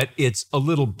that it's a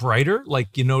little brighter.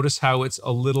 Like, you notice how it's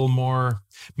a little more,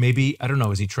 maybe, I don't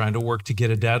know, is he trying to work to get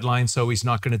a deadline so he's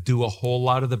not going to do a whole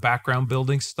lot of the background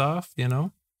building stuff,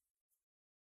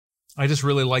 I just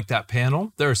really like that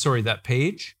panel. That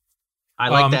page. I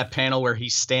like that panel where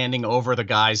he's standing over the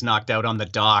guys knocked out on the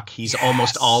dock. He's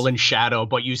almost all in shadow,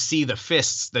 but you see the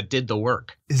fists that did the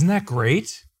work. Isn't that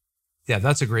great? Yeah,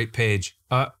 that's a great page.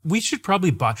 We should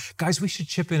probably we should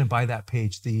chip in and buy that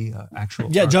page, the actual.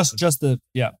 Yeah, just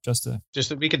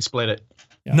we could split it.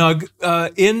 Yeah.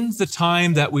 Nug, in the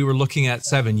time that we were looking at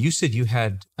 7, you said you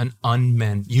had an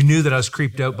Unmen. You knew that I was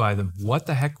creeped out by them. What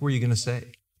the heck were you going to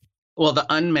say? Well, the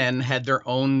Unmen had their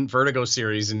own Vertigo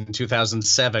series in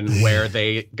 2007 where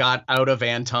they got out of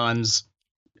Anton's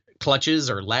clutches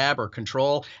or lab or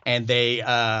control, and they, if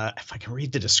I can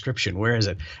read the description, where is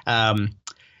it?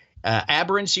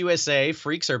 Aberrance USA,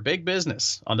 freaks are big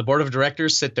business. On the board of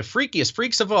directors sit the freakiest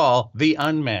freaks of all, the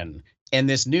Unmen. In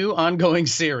this new ongoing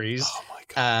series,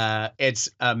 it's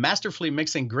masterfully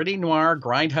mixing gritty noir,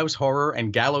 grindhouse horror,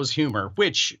 and gallows humor,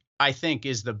 which I think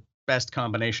is the best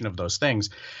combination of those things.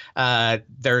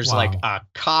 There's like a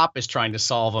cop is trying to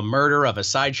solve a murder of a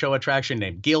sideshow attraction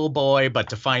named Gilboy,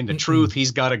 but to find the truth,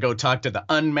 he's got to go talk to the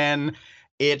Unmen.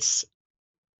 It's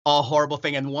a horrible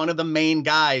thing. And one of the main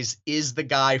guys is the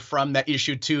guy from that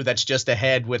issue 2 that's just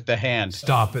ahead with the hand.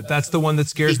 Stop it. That's the one that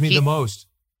scares me the most.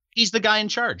 He's the guy in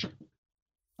charge.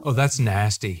 Oh, that's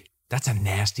nasty. That's a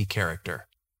nasty character.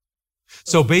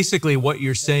 So basically what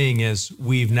you're saying is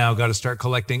we've now got to start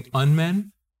collecting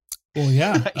Unmen? Well,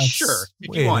 yeah, sure,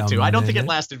 if you want to. I don't think it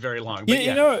lasted very long. But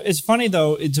you know, it's funny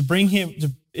though to bring him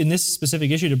in this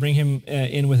specific issue, to bring him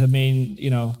in with a main, you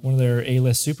know, one of their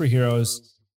A-list superheroes.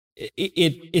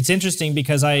 It's interesting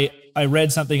because I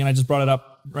read something and I just brought it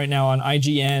up right now on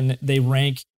IGN. They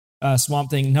rank Swamp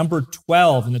Thing number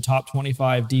 12 in the top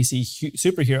 25 DC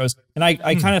superheroes, and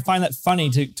I kind of find that funny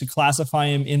to classify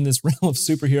him in this realm of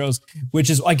superheroes, which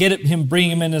is, I get it, him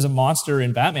bringing him in as a monster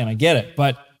in Batman, I get it,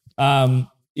 but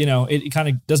you know, it kind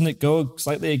of, doesn't it go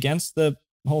slightly against the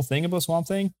whole thing about Swamp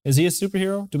Thing? Is he a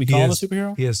superhero? Do we call him a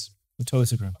superhero? He is. Totally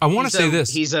superhero. I want to say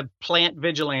this. He's a plant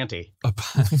vigilante. A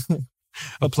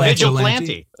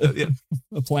plantalante.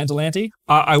 A plantalante?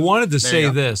 I wanted to say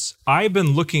this. I've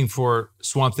been looking for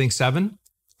Swamp Thing 7,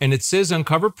 and it says on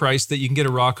cover price that you can get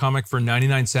a raw comic for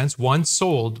 99 cents. One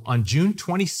sold on June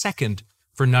 22nd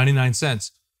for 99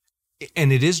 cents.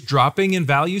 And it is dropping in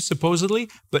value, supposedly,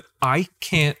 but I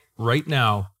can't right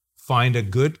now find a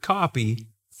good copy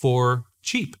for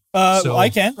cheap. So I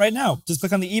can right now. Just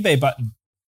click on the eBay button.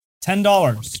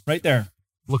 $10 right there.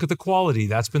 Look at the quality.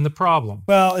 That's been the problem.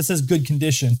 Well, it says good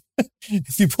condition.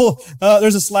 If you pull,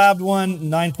 there's a slabbed one,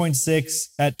 9.6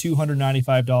 at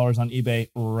 $295 on eBay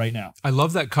right now. I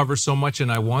love that cover so much,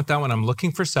 and I want that one. I'm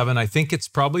looking for 7. I think it's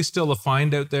probably still a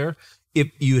find out there. If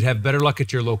you'd have better luck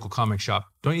at your local comic shop.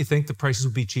 Don't you think the prices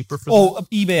would be cheaper for them?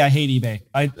 eBay, I hate eBay.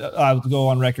 I would go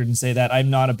on record and say that I'm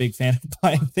not a big fan of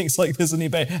buying things like this on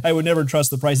eBay. I would never trust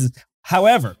the prices.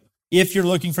 However, if you're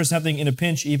looking for something in a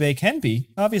pinch, eBay can be,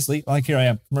 obviously. Like, here I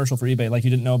am, commercial for eBay, like you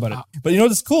didn't know about it. But you know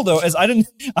what's cool, though, is I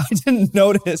didn't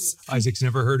notice. Isaac's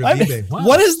never heard of eBay. Wow.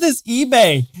 What is this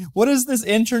eBay? What is this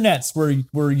internets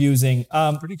we're using?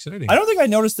 Pretty exciting. I don't think I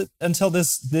noticed it until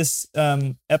this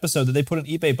episode that they put an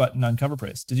eBay button on cover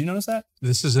price. Did you notice that?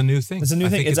 This is a new thing. It's a new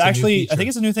thing. I think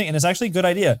it's a new thing, and it's actually a good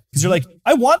idea. Because you're like,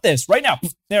 I want this right now.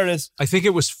 There it is. I think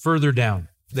it was further down.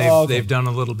 They've done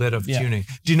a little bit of tuning.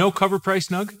 Do you know cover price,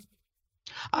 Nug?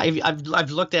 I've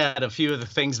looked at a few of the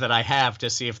things that I have to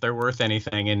see if they're worth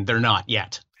anything, and they're not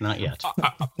yet. Not yet.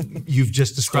 You've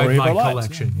just described my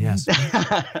collection. Yes.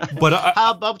 But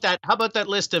how about that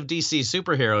list of DC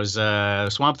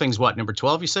superheroes? Swamp Thing's what, number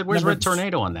 12? You said. Where's Red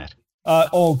Tornado on that?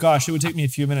 Oh gosh, it would take me a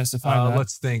few minutes to find that.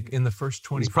 Let's think. In the first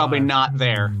 20, he's probably not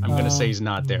there. I'm going to say he's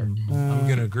not there. I'm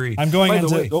going to agree. I'm going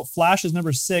into Flash is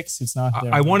number 6. It's not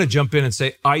there. I want to jump in and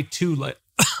say I too like.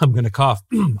 I'm going to cough.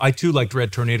 I too liked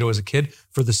Red Tornado as a kid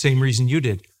for the same reason you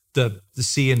did. The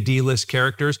C and D list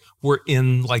characters were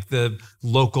in like the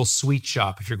local sweet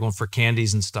shop. If you're going for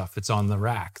candies and stuff, it's on the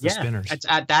rack, the spinners.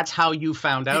 That's how you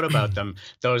found out about them.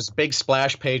 Those big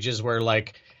splash pages where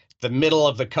like the middle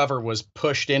of the cover was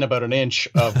pushed in about an inch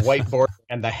of whiteboard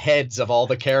and the heads of all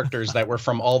the characters that were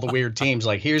from all the weird teams.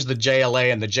 Like, here's the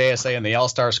JLA and the JSA and the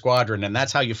All-Star Squadron. And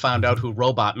that's how you found out who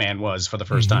Robot Man was for the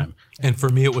first time. And for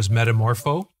me, it was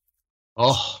Metamorpho.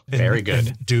 Oh, very good.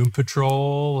 And Doom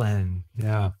Patrol and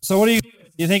So what do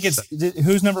you think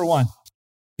who's number 1?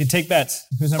 You take bets.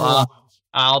 Who's number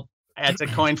 1? It's a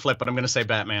coin flip, but I'm going to say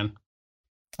Batman.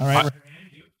 All right.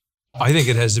 I think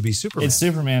it has to be Superman. It's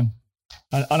Superman.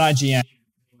 On IGN.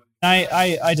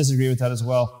 I disagree with that as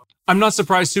well. I'm not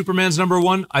surprised Superman's number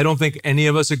 1. I don't think any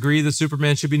of us agree that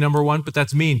Superman should be number 1, but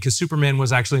that's mean because Superman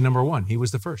was actually number 1. He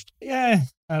was the first. Yeah,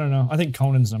 I don't know. I think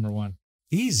Conan's number 1.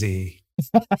 Easy.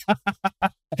 I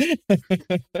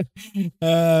don't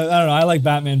know. I like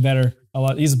Batman better a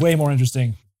lot. He's way more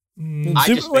interesting.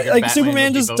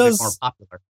 Superman just does more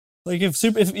popular. Like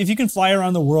if you can fly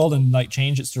around the world and like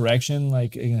change its direction,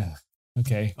 like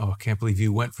okay. Oh, I can't believe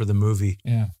you went for the movie.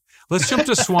 Yeah. Let's jump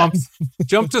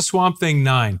to Swamp Thing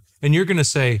 9. And you're going to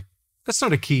say, that's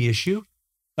not a key issue.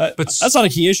 But that's not a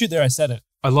key issue there. I said it.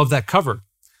 I love that cover.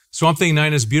 Swamp Thing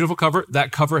 9 is a beautiful cover.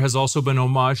 That cover has also been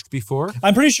homaged before.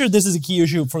 I'm pretty sure this is a key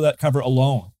issue for that cover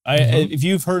alone. If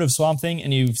you've heard of Swamp Thing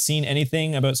and you've seen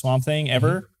anything about Swamp Thing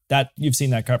ever, that you've seen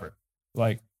that cover.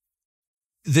 Like,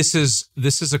 this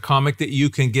is a comic that you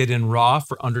can get in raw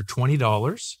for under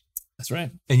 $20. That's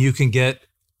right. And you can get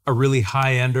a really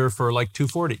high ender for like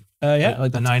 $240.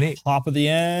 Like the 9.8.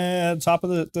 Top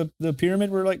of the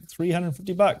pyramid were like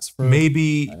 $350 for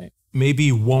maybe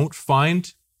you won't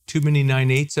find too many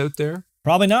 9.8s out there.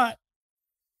 Probably not.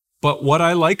 But what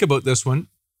I like about this one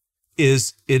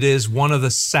is it is one of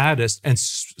the saddest, and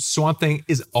Swamp Thing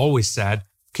is always sad.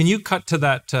 Can you cut to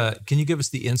that? Can you give us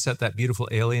the inset, that beautiful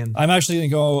alien? I'm actually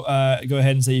going to go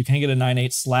ahead and say you can get a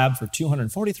 9.8 slab for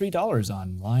 $243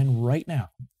 online right now.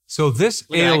 So this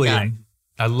alien,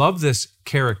 I love this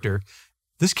character.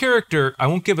 This character, I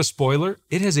won't give a spoiler.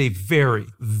 It has a very,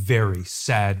 very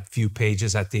sad few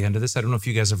pages at the end of this. I don't know if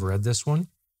you guys have read this one.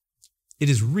 It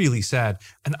is really sad.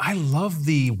 And I love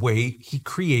the way he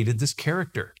created this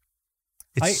character.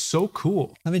 It's so cool.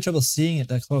 I'm having trouble seeing it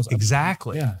that close.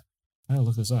 Exactly. Yeah. I gotta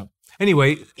look this up.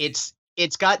 Anyway.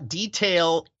 It's got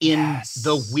detail in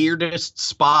the weirdest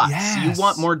spots. Yes. You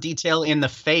want more detail in the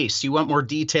face. You want more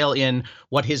detail in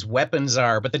what his weapons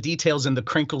are, but the details in the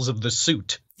crinkles of the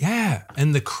suit. Yeah,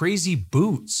 and the crazy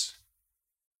boots.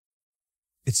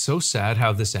 It's so sad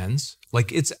how this ends.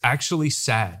 Like, it's actually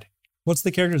sad. What's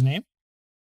the character's name?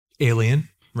 Alien.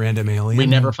 Random alien. We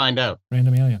never find out.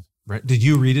 Random alien. Right. Did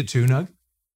you read it too, Nug?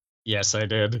 Yes, I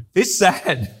did. It's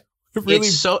sad. It's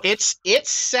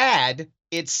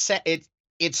sad.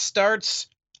 It starts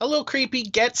a little creepy,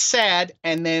 gets sad,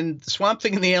 and then Swamp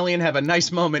Thing and the alien have a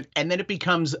nice moment, and then it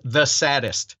becomes the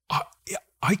saddest.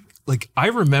 I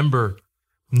remember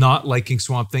not liking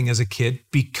Swamp Thing as a kid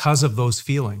because of those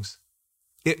feelings.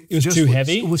 It was too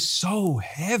heavy? It was so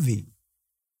heavy.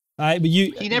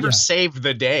 He never saved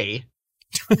the day.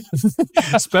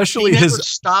 Especially he never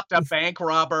stopped a bank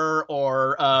robber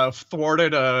or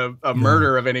thwarted a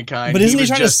murder of any kind. But isn't he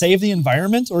trying to save the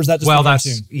environment, or is that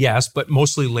just yes, but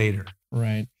mostly later.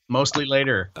 Right. Mostly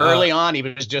later. Early on, he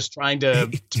was just trying to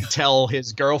tell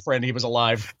his girlfriend he was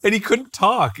alive, and he couldn't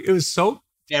talk. It was so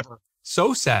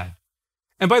sad.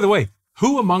 And by the way,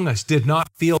 who among us did not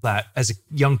feel that as a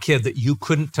young kid, that you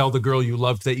couldn't tell the girl you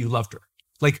loved that you loved her?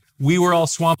 Like, we were all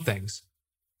Swamp Things.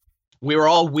 We were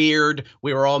all weird.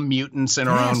 We were all mutants in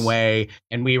our own way.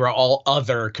 And we were all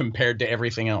other compared to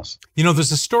everything else. You know,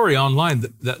 there's a story online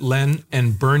that Len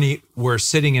and Bernie were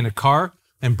sitting in a car,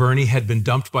 and Bernie had been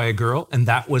dumped by a girl. And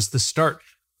that was the start.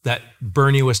 That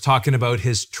Bernie was talking about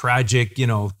his tragic,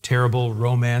 terrible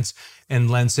romance. And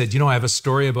Len said, I have a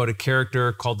story about a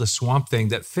character called the Swamp Thing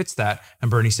that fits that. And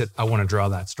Bernie said, I want to draw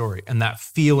that story. And that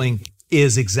feeling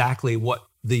is exactly what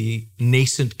the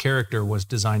nascent character was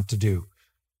designed to do.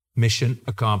 Mission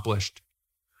accomplished.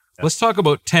 Yep. Let's talk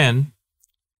about 10,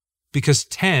 because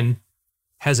 10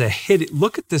 has a hit.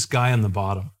 Look at this guy on the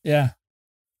bottom. Yeah.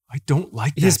 I don't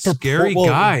like this scary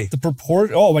guy. The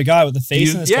proportion. Oh my God, with the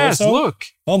face in his torso. Yes, look.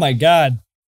 Oh my God.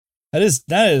 That is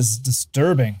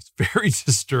disturbing. It's very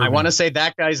disturbing. I want to say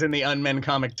that guy's in the Unmen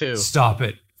comic too. Stop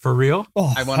it. For real? Oh,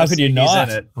 how could you not?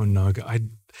 He's in it. Oh no.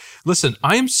 Listen,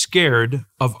 I'm scared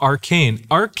of Arcane.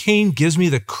 Arcane gives me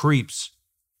the creeps.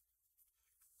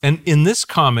 And in this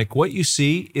comic, what you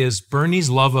see is Bernie's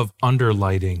love of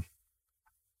underlighting.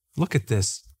 Look at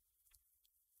this.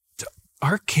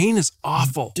 Arcane is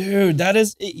awful. Dude,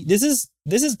 this is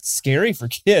scary for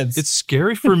kids. It's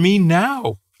scary for me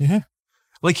now. Yeah.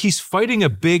 Like, he's fighting a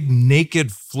big,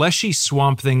 naked, fleshy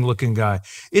Swamp Thing looking guy.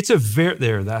 That's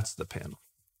the panel.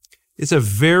 It's a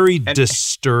very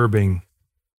disturbing.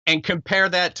 And compare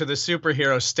that to the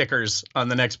superhero stickers on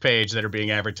the next page that are being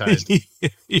advertised.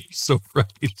 You're so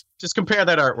right. Just compare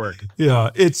that artwork. Yeah,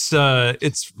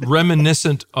 it's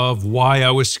reminiscent of why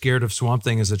I was scared of Swamp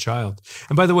Thing as a child.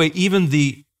 And by the way, even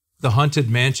the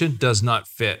Haunted Mansion does not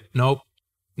fit. Nope,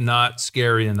 not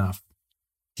scary enough.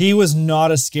 He was not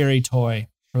a scary toy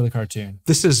for the cartoon.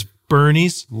 This is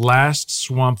Bernie's last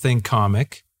Swamp Thing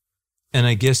comic, and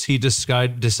I guess he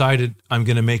decided I'm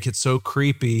going to make it so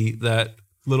creepy that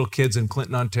little kids in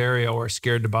Clinton, Ontario are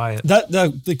scared to buy it.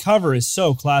 The cover is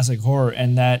so classic horror,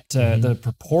 and that the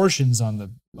proportions on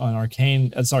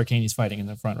Arcane, it's Arcane he's fighting in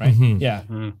the front, right? Mm-hmm. Yeah.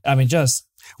 Mm-hmm. I mean, just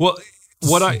what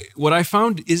I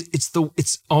found is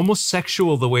it's almost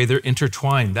sexual the way they're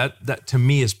intertwined. That to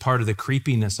me is part of the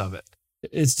creepiness of it.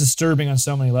 It's disturbing on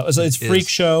so many levels. It's freak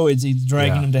show. It's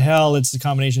dragging him to hell. It's a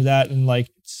combination of that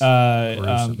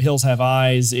and Hills Have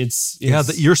Eyes.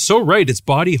 You're so right. It's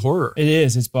body horror. It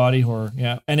is. It's body horror.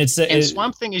 Yeah, and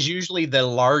Swamp Thing is usually the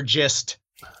largest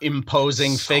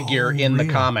imposing figure in the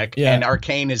comic, and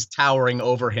Arcane is towering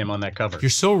over him on that cover.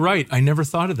 You're so right. I never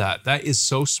thought of that. That is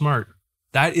so smart.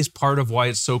 That is part of why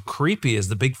it's so creepy, is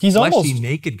the big fleshy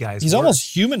naked guys. He's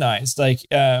almost humanized, like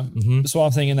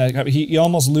Swamp Thing in that cover. He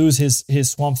almost loses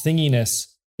his Swamp Thinginess,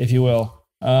 if you will.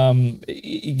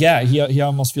 He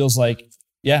almost feels like,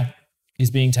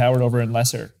 he's being towered over and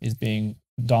lesser. He's being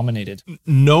dominated.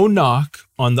 No knock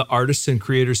on the artists and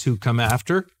creators who come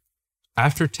after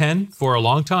 10 for a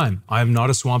long time. I'm not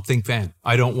a Swamp Thing fan.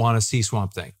 I don't want to see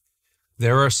Swamp Thing.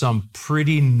 There are some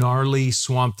pretty gnarly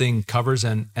Swamp Thing covers,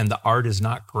 and the art is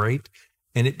not great.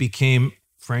 And it became,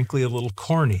 frankly, a little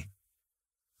corny.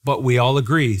 But we all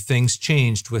agree things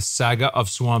changed with Saga of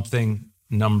Swamp Thing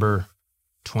number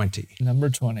 20. Number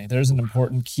 20. There's an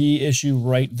important key issue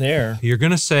right there. You're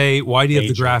going to say, why do you have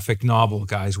the graphic novel,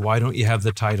 guys? Why don't you have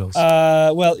the titles?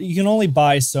 Well, you can only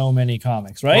buy so many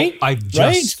comics, right? Well,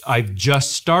 I've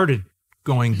just started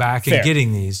going back and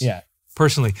getting these. Yeah.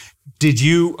 personally.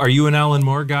 Are you an Alan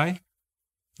Moore guy?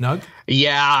 Nug?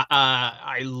 Yeah,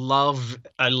 I love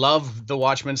the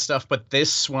Watchmen stuff, but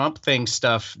this Swamp Thing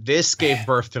stuff, this gave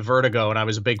birth to Vertigo, and I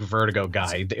was a big Vertigo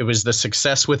guy. It was the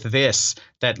success with this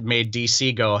that made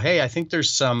DC go, hey, I think there's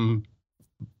some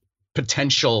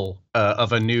potential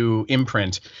of a new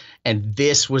imprint. And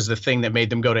this was the thing that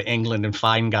made them go to England and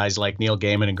find guys like Neil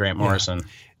Gaiman and Grant Morrison.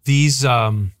 These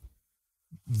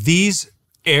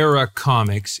era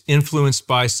comics influenced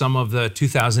by some of the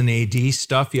 2000 AD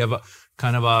stuff. You have a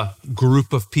kind of a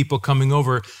group of people coming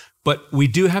over. But we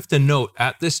do have to note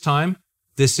at this time,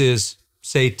 this is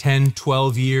say 10,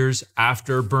 12 years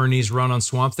after Bernie's run on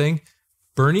Swamp Thing.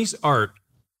 Bernie's art,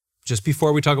 just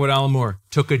before we talk about Alan Moore,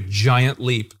 took a giant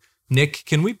leap. Nick,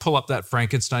 can we pull up that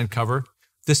Frankenstein cover?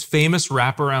 This famous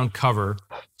wraparound cover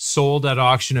sold at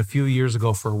auction a few years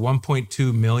ago for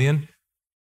 $1.2 million.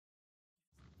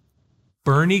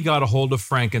 Bernie got a hold of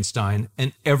Frankenstein,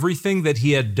 and everything that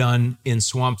he had done in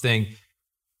Swamp Thing,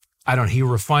 he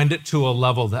refined it to a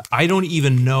level that I don't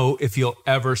even know if you'll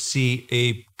ever see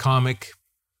a comic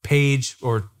page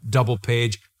or double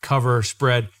page cover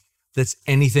spread that's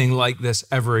anything like this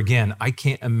ever again. I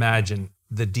can't imagine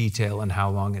the detail and how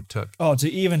long it took. Oh,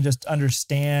 to even just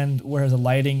understand where the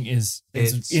lighting is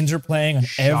interplaying on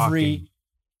shocking. Every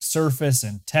surface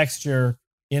and texture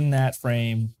in that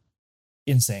frame.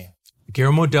 Insane.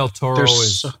 Guillermo del Toro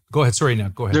go ahead. Sorry, now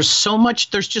go ahead. There's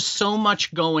just so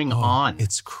much going on.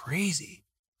 It's crazy.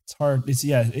 It's hard.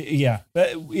 Yeah.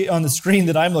 But on the screen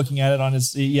that I'm looking at it on,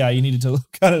 you needed to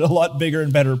look at it a lot bigger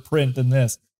and better print than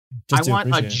this. I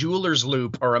want a jeweler's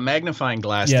loop or a magnifying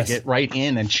glass to get right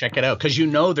in and check it out, because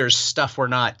there's stuff we're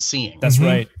not seeing. That's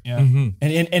right. Yeah. Mm-hmm.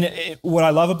 And what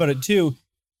I love about it too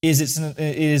is it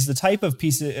is the type of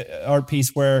art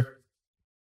piece where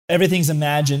everything's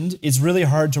imagined. It's really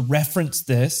hard to reference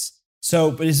this.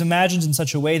 But it's imagined in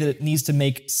such a way that it needs to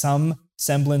make some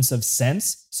semblance of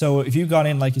sense. So if you got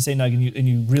in, like you say, Nug, and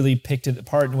you really picked it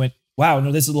apart and went, wow,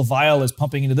 no, this little vial is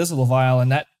pumping into this little vial,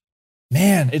 and that.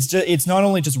 Man, it's not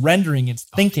only just rendering, it's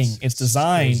thinking, it's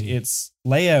design, it's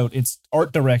layout, it's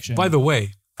art direction. By the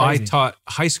way, crazy. I taught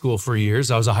high school for years.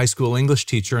 I was a high school English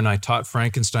teacher, and I taught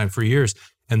Frankenstein for years.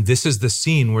 And this is the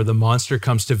scene where the monster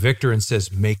comes to Victor and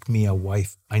says, make me a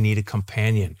wife. I need a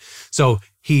companion. So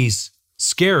he's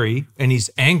scary, and he's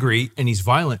angry, and he's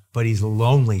violent, but he's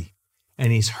lonely,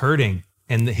 and he's hurting,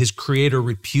 and his creator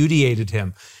repudiated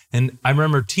him. And I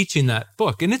remember teaching that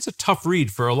book, and it's a tough read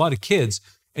for a lot of kids.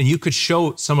 And you could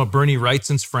show some of Bernie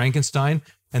Wrightson's Frankenstein,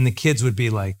 and the kids would be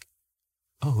like,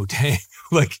 oh, dang,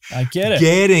 like I get it.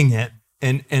 Getting it.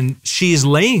 And she's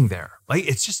laying there. Like,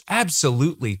 it's just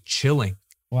absolutely chilling.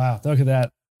 Wow. Look at that.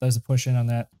 There's a push in on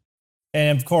that.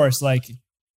 And of course, like,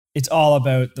 it's all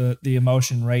about the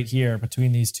emotion right here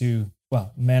between these two,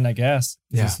 men, I guess.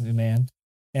 This man.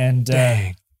 And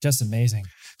just amazing.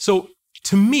 So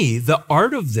to me, the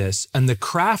art of this and the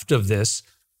craft of this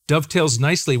dovetails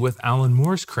nicely with Alan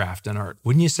Moore's craft and art,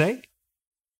 wouldn't you say?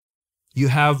 You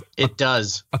have it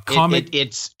does a comic.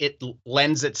 It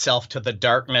lends itself to the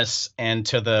darkness and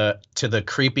to the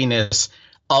creepiness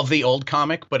of the old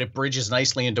comic, but it bridges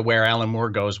nicely into where Alan Moore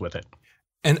goes with it.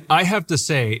 And I have to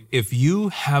say, if you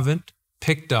haven't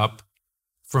picked up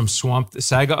from the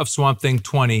Saga of Swamp Thing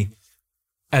 20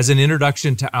 as an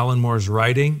introduction to Alan Moore's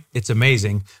writing, it's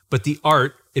amazing. But the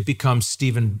art, it becomes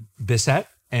Stephen Bissett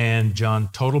and John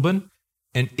Totleben,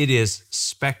 and it is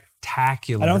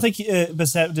spectacular. I don't think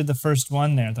Bissett did the first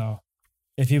one there, though.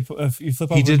 If you flip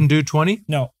over, he didn't do 20.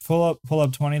 No, pull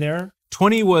up 20 there.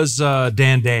 20 was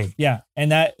Dan Day. Yeah,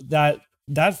 and that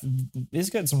it's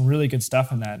got some really good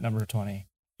stuff in that number 20.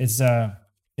 It's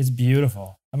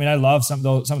beautiful. I mean, I love some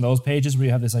of those pages where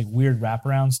you have this like weird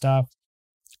wraparound stuff.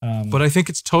 But I think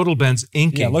it's Totlben's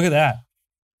inking. Yeah, look at that.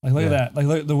 Like, look at that. Like,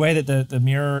 look the way that the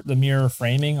mirror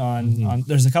framing on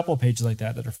there's a couple of pages like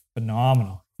that are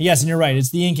phenomenal. Yes, and you're right.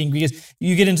 It's the inking, because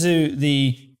you get into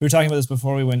we were talking about this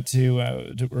before we went to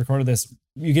record this.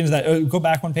 You get into that. Go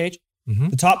back one page. Mm-hmm.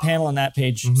 The top panel on that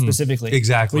page specifically.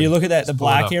 Exactly. Where you look at the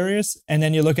black areas, and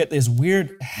then you look at this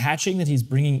weird hatching that he's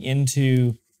bringing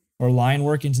into, or line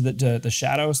work into the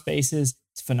shadow spaces.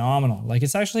 It's phenomenal. Like,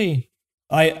 it's actually,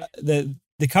 the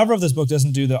cover of this book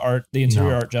doesn't do the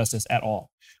interior art justice at all.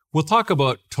 We'll talk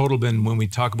about Totleben when we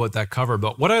talk about that cover,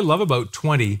 but what I love about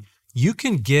 20, you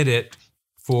can get it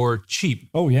for cheap.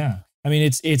 Oh yeah. I mean,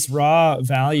 its raw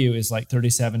value is like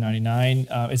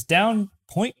 $37.99. It's down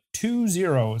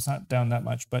 0.20. It's not down that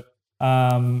much, but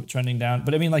trending down.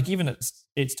 But I mean, like, even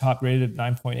it's top rated at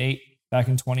 9.8 back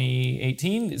in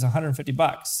 2018 is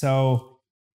 $150. So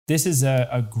this is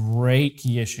a great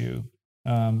key issue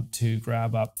to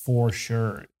grab up for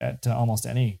sure at almost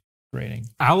any grading.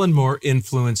 Alan Moore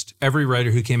influenced every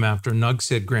writer who came after. Nug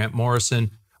said Grant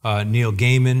Morrison, Neil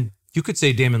Gaiman. You could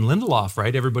say Damon Lindelof,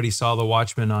 right? Everybody saw The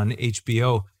Watchmen on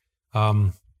HBO.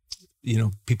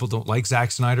 People don't like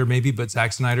Zack Snyder maybe, but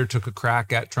Zack Snyder took a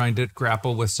crack at trying to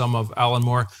grapple with some of Alan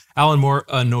Moore. Alan Moore,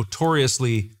 a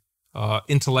notoriously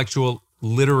intellectual,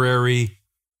 literary,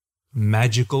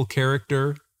 magical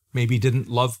character, maybe didn't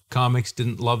love comics,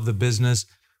 didn't love the business,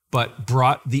 but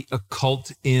brought the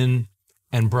occult in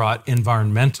and brought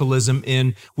environmentalism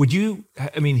in.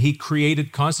 He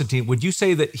created Constantine. Would you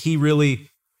say that he really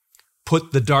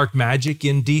put the dark magic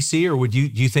in DC, or do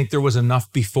you think there was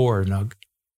enough before, Nug?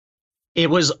 It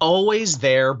was always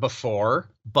there before,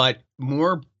 but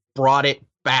Moore brought it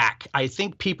back. I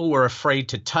think people were afraid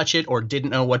to touch it or didn't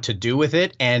know what to do with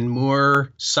it, and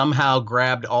Moore somehow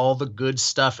grabbed all the good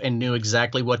stuff and knew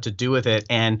exactly what to do with it,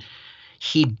 and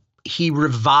he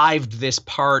revived this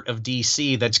part of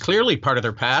DC that's clearly part of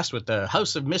their past with the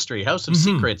House of Mystery, House of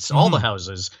Secrets, all the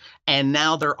houses, and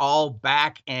now they're all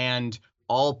back and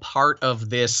all part of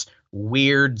this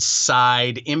weird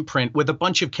side imprint with a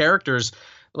bunch of characters.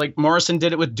 Like Morrison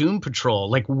did it with Doom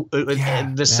Patrol, and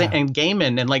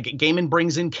Gaiman, and like Gaiman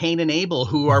brings in Cain and Abel,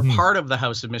 who are part of the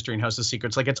House of Mystery and House of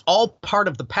Secrets. Like, it's all part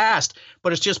of the past,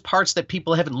 but it's just parts that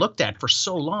people haven't looked at for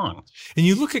so long. And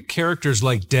you look at characters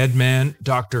like Deadman,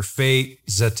 Dr. Fate,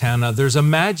 Zatanna. There's a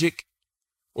magic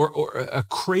or a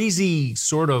crazy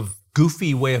sort of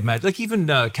goofy way of magic. Like even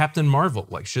Captain Marvel,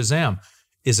 like Shazam,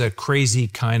 is a crazy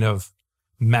kind of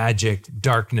magic,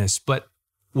 darkness. But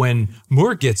when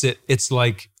Moore gets it, it's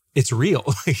like, it's real.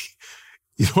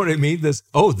 You know what I mean? This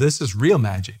is real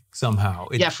magic somehow.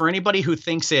 For anybody who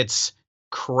thinks it's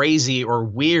crazy or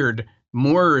weird,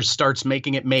 Moore starts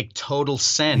making it make total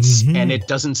sense, and it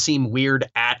doesn't seem weird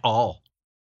at all.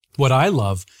 What I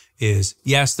love is,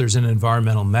 yes, there's an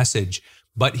environmental message,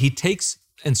 but he takes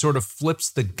and sort of flips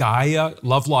the Gaia,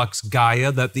 Lovelock's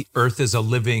Gaia, that the earth is a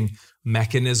living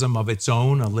mechanism of its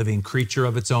own, a living creature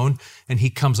of its own. And he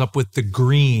comes up with the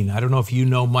green. I don't know if you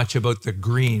know much about the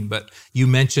green, but you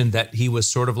mentioned that he was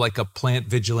sort of like a plant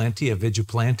vigilante, a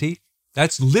vigilante.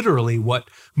 That's literally what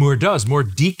Moore does. Moore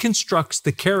deconstructs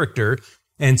the character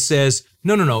and says,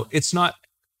 no, it's not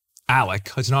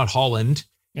Alec, it's not Holland.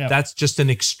 Yeah. That's just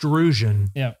an extrusion.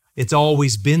 Yeah. It's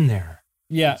always been there.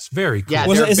 Yeah, it's very cool. Yeah,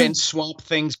 there have been Swamp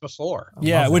Things before.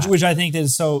 Yeah, which I think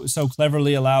is so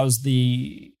cleverly allows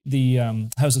the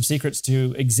House of Secrets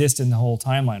to exist in the whole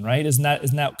timeline, right? Isn't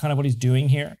that kind of what he's doing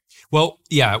here? Well,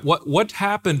 yeah. What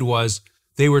happened was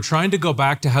they were trying to go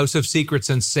back to House of Secrets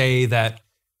and say that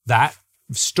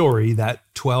story, that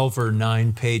 12 or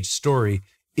 9 page story,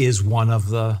 is one of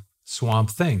the Swamp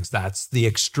Things. That's the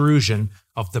extrusion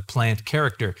of the plant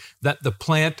character. That the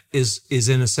plant is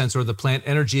in a sense, or the plant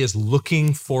energy is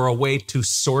looking for a way to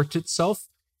sort itself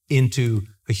into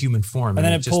a human form. And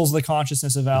then it pulls the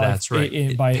consciousness of Alec. That's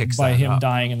right. By him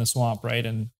dying in the swamp, right?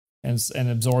 And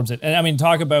absorbs it. And I mean,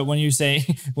 talk about when you say,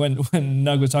 when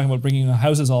Nug was talking about bringing the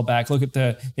houses all back, look at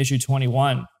the issue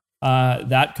 21.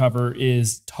 That cover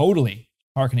is totally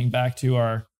harkening back to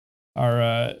our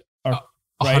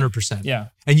 100%. Yeah.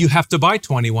 And you have to buy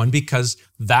 21 because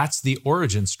that's the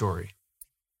origin story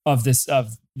of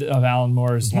Alan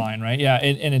Moore's line, right? Yeah.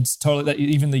 And it's totally that,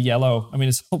 even the yellow. I mean,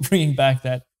 it's all bringing back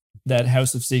that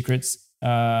House of Secrets,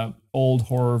 old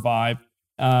horror vibe.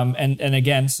 And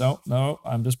again,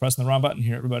 I'm just pressing the wrong button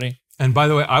here, everybody. And by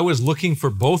the way, I was looking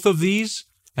for both of these,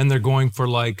 and they're going for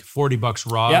like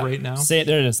 $40 raw right now. There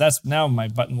it is. That's now my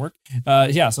button work. So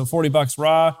 $40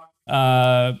 raw.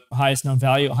 Highest known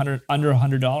value, under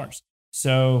 $100.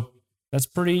 So that's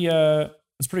pretty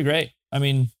great. I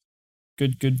mean,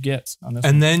 good gets on this.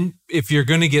 And then if you're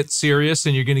going to get serious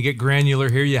and you're going to get granular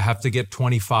here, you have to get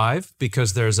 25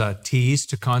 because there's a tease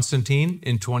to Constantine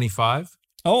in 25.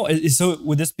 Oh, so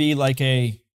would this be like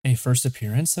a first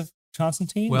appearance of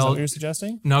Constantine? Is that what you're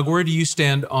suggesting? Nug, where do you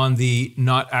stand on the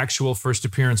not actual first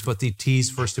appearance, but the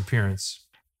teased first appearance?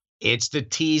 It's the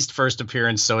teased first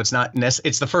appearance, so it's not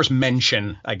it's the first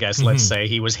mention, I guess, let's say.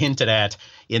 He was hinted at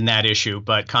in that issue,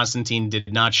 but Constantine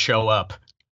did not show up.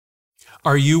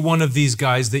 Are you one of these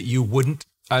guys that you wouldn't,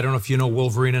 I don't know if you know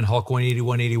Wolverine and Hulk 180,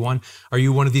 181. Are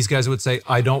you one of these guys that would say,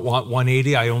 I don't want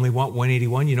 180, I only want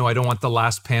 181? You know, I don't want the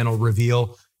last panel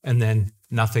reveal and then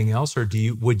nothing else? Or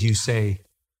would you say?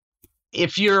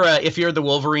 If you're the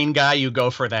Wolverine guy, you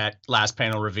go for that last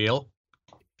panel reveal.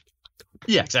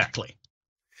 Yeah, exactly.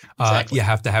 You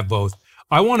have to have both.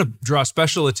 I want to draw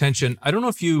special attention. I don't know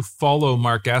if you follow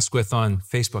Mark Asquith on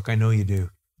Facebook. I know you do.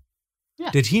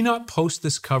 Yeah. Did he not post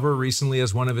this cover recently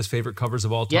as one of his favorite covers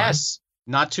of all time? Yes.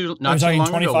 Not too long ago.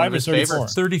 25 or 34?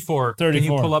 34. Can you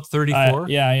pull up 34?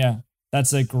 Yeah.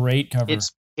 That's a great cover.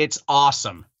 It's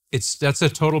awesome. That's a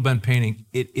total bent painting.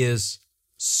 It is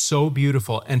so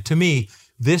beautiful. And to me,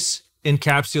 this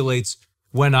encapsulates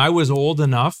when I was old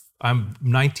enough. I'm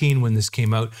 19 when this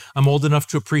came out. I'm old enough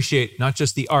to appreciate not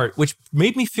just the art, which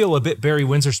made me feel a bit Barry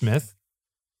Windsor Smith,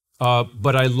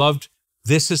 but I loved,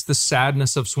 this is the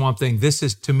sadness of Swamp Thing. This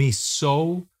is, to me,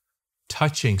 so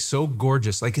touching, so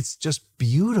gorgeous. Like, it's just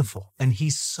beautiful. And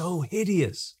he's so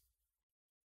hideous.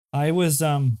 I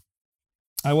wasn't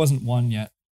one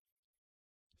yet.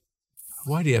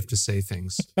 Why do you have to say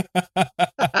things?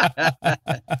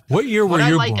 What year were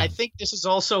you born? I think this is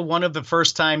also one of the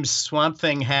first times Swamp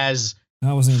Thing has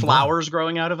flowers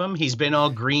growing out of him. He's been all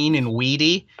green and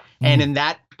weedy. And in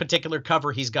that particular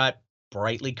cover, he's got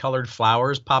brightly colored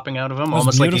flowers popping out of him,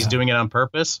 almost beautiful. Like he's doing it on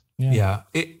purpose. Yeah.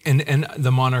 And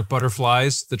the monarch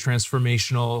butterflies, the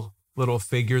transformational little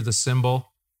figure, the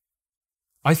symbol.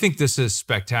 I think this is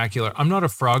spectacular. I'm not a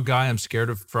frog guy. I'm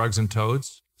scared of frogs and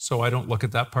toads, so I don't look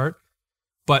at that part.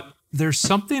 But there's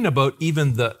something about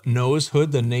even the nose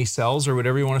hood, the nacelles, or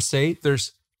whatever you want to say.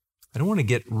 I don't want to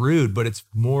get rude, but it's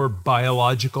more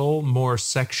biological, more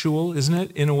sexual, isn't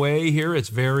it? In a way here, it's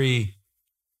very,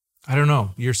 I don't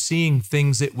know. You're seeing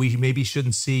things that we maybe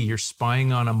shouldn't see. You're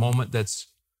spying on a moment that's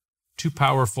too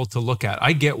powerful to look at.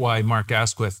 I get why Mark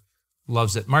Asquith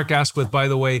loves it. Mark Asquith, by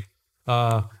the way,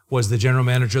 was the general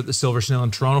manager at the Silver Snail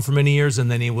in Toronto for many years,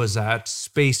 and then he was at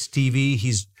Space TV.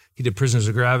 He did Prisoners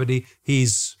of Gravity.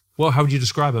 How would you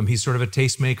describe him? He's sort of a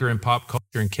tastemaker in pop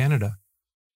culture in Canada.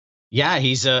 Yeah,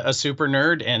 he's a super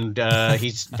nerd, and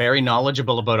he's very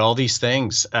knowledgeable about all these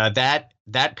things.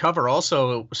 That cover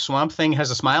also, Swamp Thing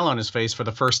has a smile on his face for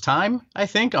the first time, I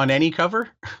think, on any cover.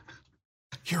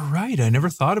 You're right. I never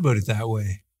thought about it that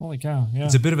way. Holy cow, yeah.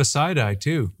 It's a bit of a side eye,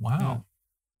 too. Wow. Yeah.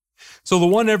 So the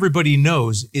one everybody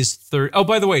knows is Oh,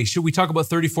 by the way, should we talk about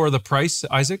 34, the price,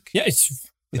 Isaac? Yeah, it's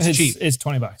cheap. It's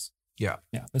 $20. Yeah.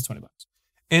 Yeah, it's $20.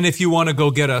 And if you want to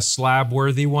go get a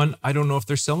slab-worthy one, I don't know if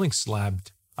they're selling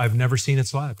slabbed. I've never seen it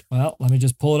slabbed. Well, let me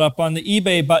just pull it up on the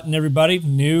eBay button, everybody.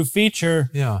 New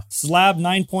feature. Yeah. Slab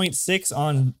 9.6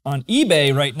 on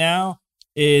eBay right now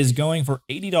is going for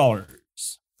 $80.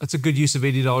 That's a good use of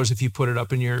 $80 if you put it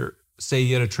up in your, say,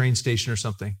 you at a train station or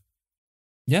something.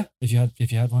 Yeah, if you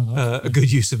had one of those. A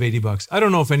good use of $80. I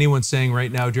don't know if anyone's saying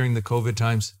right now during the COVID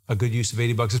times a good use of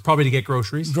 $80 is probably to get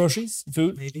groceries. Groceries,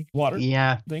 food, maybe water,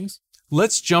 things.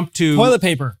 Let's jump to toilet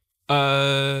paper.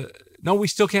 No, we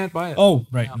still can't buy it. Oh,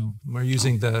 right. No. We're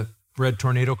using the Red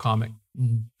Tornado comic.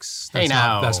 Mm-hmm.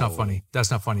 That's not funny.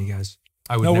 That's not funny, guys.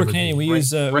 We're Canadian. We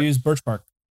use birch bark,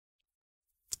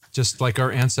 just like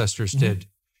our ancestors did.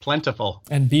 Plentiful.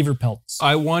 And beaver pelts.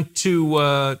 I want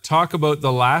to talk about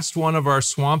the last one of our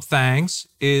Swamp Thangs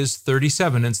is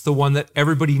 37. It's the one that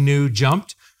everybody knew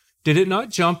jumped. Did it not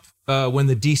jump when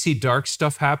the DC Dark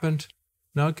stuff happened,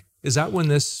 Nug? Is that when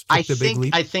this took the big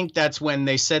leap? I think that's when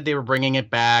they said they were bringing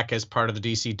it back as part of the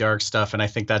DC Dark stuff, and I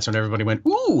think that's when everybody went,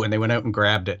 ooh, and they went out and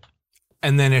grabbed it.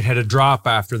 And then it had a drop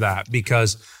after that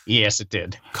because... Yes, it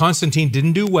did. Constantine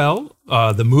didn't do well.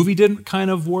 The movie didn't kind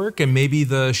of work, and maybe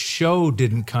the show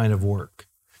didn't kind of work.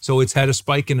 So it's had a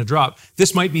spike and a drop.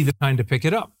 This might be the time to pick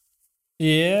it up.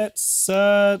 Yeah, it's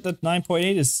the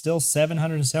 9.8 is still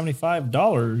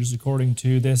 $775 according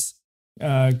to this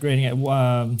grading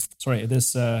at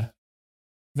this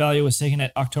value was taken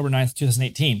at October 9th,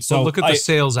 2018. So look at the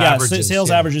sales averages. Sales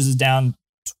averages is down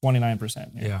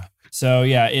 29%. Yeah. So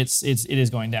yeah, it is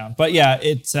going down. But yeah,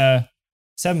 it's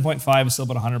 7.5 is still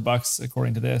about $100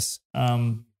 according to this.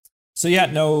 So yeah,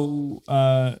 no.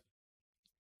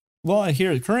 Well,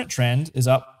 here the current trend is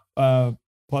up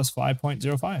plus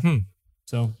 5.05.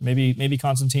 So maybe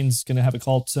Constantine's going to have a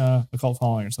cult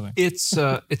following or something. It's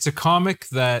a comic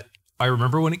that I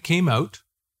remember when it came out,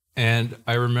 and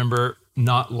I remember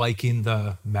not liking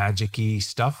the magic-y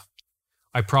stuff.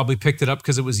 I probably picked it up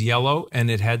because it was yellow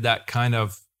and it had that kind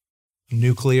of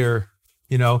nuclear,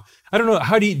 I don't know.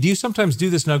 How do you sometimes do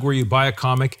this, Nug, where you buy a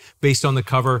comic based on the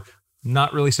cover,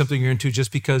 not really something you're into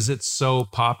just because it's so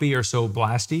poppy or so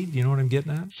blasty? Do you know what I'm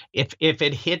getting at? If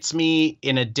it hits me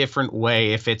in a different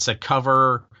way, if it's a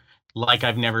cover like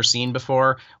I've never seen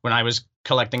before, when I was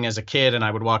collecting as a kid and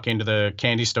I would walk into the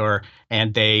candy store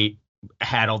and they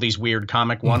had all these weird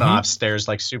comic one-offs. There's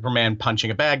like Superman punching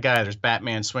a bad guy. There's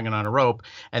Batman swinging on a rope.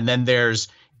 And then there's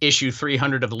issue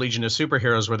 300 of the Legion of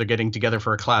Superheroes where they're getting together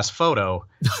for a class photo.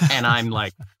 And I'm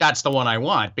like, that's the one I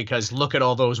want, because look at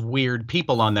all those weird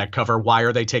people on that cover. Why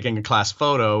are they taking a class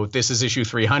photo? This is issue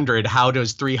 300. How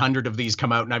does 300 of these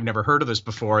come out? And I've never heard of this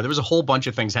before. There was a whole bunch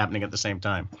of things happening at the same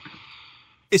time.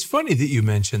 It's funny that you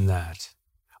mentioned that.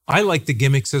 I like the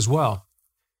gimmicks as well.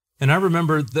 And I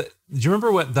remember do you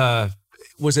remember what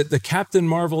was it the Captain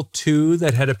Marvel 2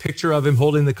 that had a picture of him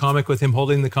holding the comic with him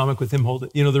holding the comic with him holding,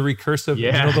 the recursive,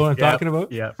 you know the one I'm talking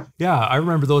about? Yeah. Yeah, I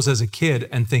remember those as a kid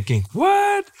and thinking,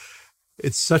 what?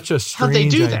 It's such a strange How'd they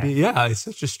do idea. that? Yeah, it's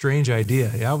such a strange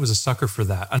idea. Yeah, I was a sucker for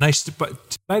that. And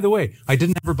but by the way, I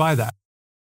didn't ever buy that.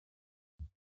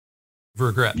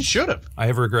 Regrets. You should have. I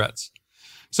have regrets.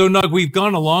 So, Nug, we've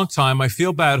gone a long time. I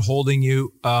feel bad holding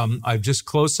you. I've just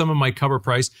closed some of my cover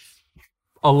price.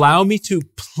 Allow me to,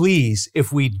 please,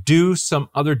 if we do some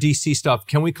other DC stuff,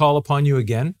 can we call upon you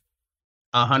again?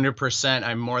 100%.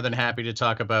 I'm more than happy to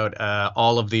talk about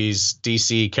all of these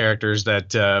DC characters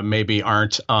that maybe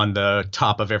aren't on the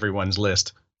top of everyone's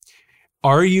list.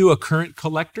 Are you a current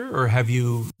collector or have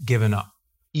you given up?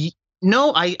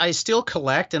 No, I still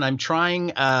collect, and I'm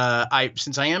trying.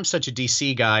 Since I am such a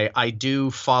DC guy, I do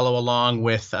follow along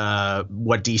with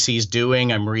what DC's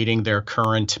doing. I'm reading their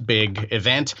current big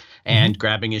event and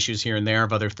grabbing issues here and there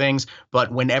of other things.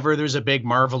 But whenever there's a big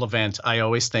Marvel event, I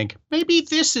always think maybe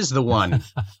this is the one,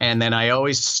 and then I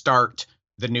always start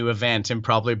the new event, and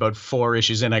probably about 4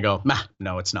 issues in, I go,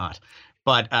 no, it's not.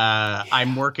 But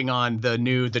I'm working on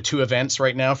the 2 events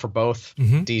right now for both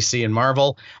DC and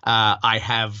Marvel. I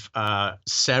have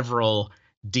several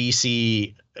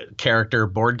DC character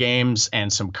board games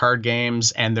and some card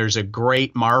games. And there's a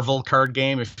great Marvel card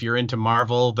game. If you're into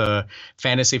Marvel, the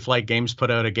Fantasy Flight Games put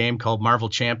out a game called Marvel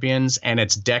Champions, and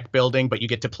it's deck building, but you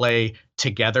get to play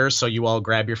together. So you all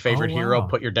grab your favorite hero,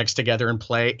 put your decks together and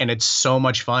play. And it's so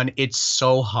much fun. It's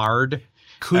so hard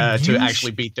to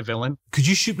actually beat the villain. Could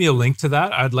you shoot me a link to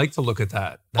that? I'd like to look at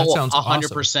that. That sounds 100%.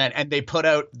 awesome. And they put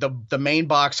out the main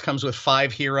box comes with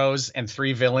 5 heroes and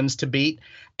 3 villains to beat.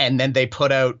 And then they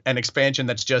put out an expansion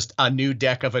that's just a new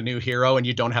deck of a new hero, and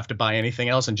you don't have to buy anything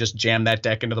else and just jam that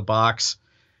deck into the box.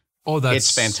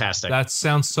 It's fantastic. That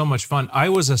sounds so much fun. I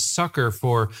was a sucker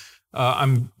for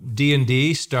I'm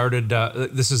D&D started.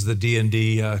 This is the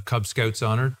D&D Cub Scouts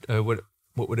honor.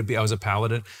 What would it be? I was a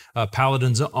paladin.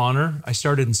 Paladin's honor. I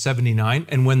started in '79,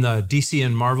 and when the DC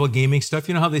and Marvel gaming stuff,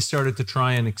 you know how they started to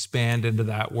try and expand into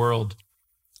that world.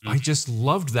 I just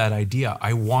loved that idea.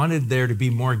 I wanted there to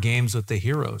be more games with the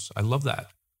heroes. I love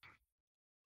that.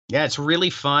 Yeah, it's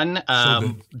really fun.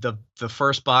 The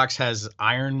first box has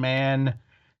Iron Man,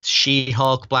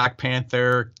 She-Hulk, Black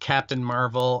Panther, Captain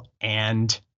Marvel,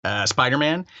 and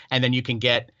Spider-Man, and then you can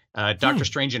get Doctor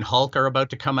Strange and Hulk are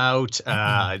about to come out.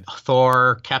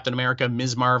 Thor, Captain America,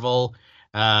 Ms. Marvel.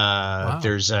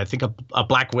 There's, I think, a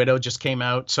Black Widow just came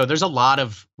out. So there's a lot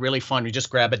of really fun. You just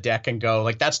grab a deck and go.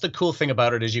 Like, that's the cool thing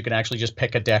about it, is you can actually just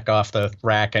pick a deck off the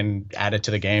rack and add it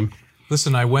to the game.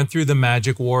 Listen, I went through the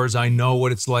Magic Wars. I know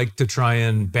what it's like to try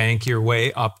and bank your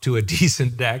way up to a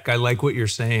decent deck. I like what you're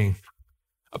saying.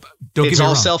 It's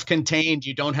all self-contained.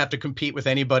 You don't have to compete with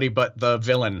anybody but the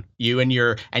villain.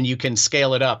 And you can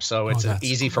scale it up. So it's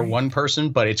easy for one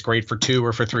person, but it's great for 2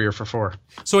 or for 3 or for 4.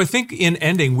 So I think in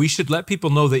ending, we should let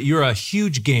people know that you're a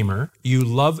huge gamer. You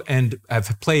love and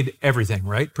have played everything,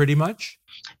 right? Pretty much.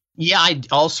 Yeah,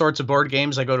 all sorts of board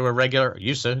games. I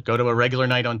used to go to a regular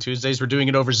night on Tuesdays. We're doing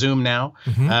it over Zoom now.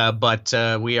 But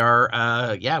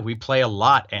we play a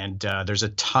lot. And there's a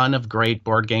ton of great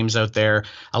board games out there.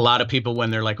 A lot of people, when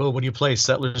they're like, oh, what do you play?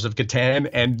 Settlers of Catan?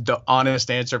 And the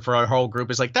honest answer for our whole group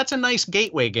is like, that's a nice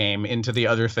gateway game into the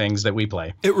other things that we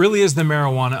play. It really is the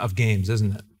marijuana of games,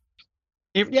 isn't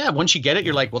it? Yeah, once you get it,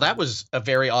 you're like, well, that was a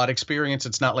very odd experience.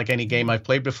 It's not like any game I've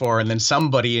played before. And then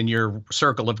somebody in your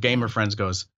circle of gamer friends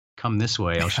goes, come this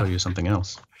way, I'll show you something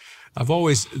else.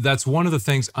 That's one of the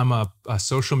things. I'm a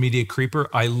social media creeper.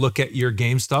 I look at your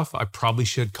game stuff. I probably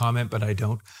should comment, but I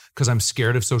don't, because I'm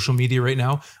scared of social media right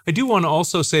now. I do want to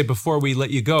also say, before we let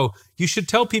you go, you should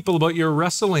tell people about your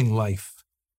wrestling life.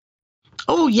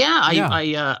 Oh, yeah.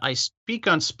 I speak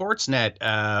on Sportsnet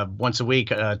once a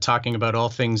week talking about all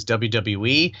things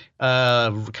WWE,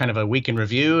 kind of a week in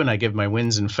review, and I give my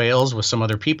wins and fails with some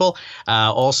other people.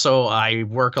 Also, I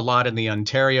work a lot in the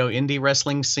Ontario indie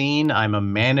wrestling scene. I'm a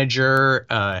manager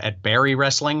at Barrie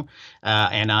Wrestling,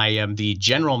 and I am the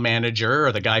general manager,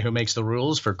 or the guy who makes the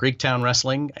rules, for Greektown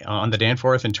Wrestling on the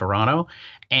Danforth in Toronto.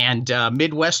 And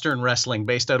Midwestern Wrestling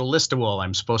based out of Listowel.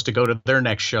 I'm supposed to go to their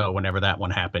next show whenever that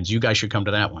one happens. You guys should come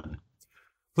to that one.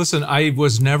 Listen, I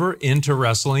was never into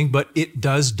wrestling, but it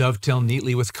does dovetail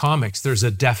neatly with comics. There's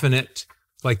a definite,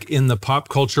 like in the pop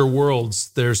culture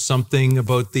worlds, there's something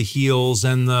about the heels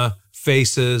and the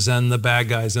faces and the bad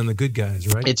guys and the good guys,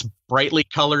 right? It's brightly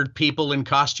colored people in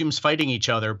costumes fighting each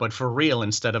other, but for real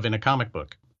instead of in a comic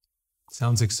book.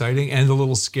 Sounds exciting and a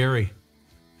little scary.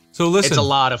 So listen. It's a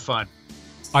lot of fun.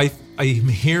 I'm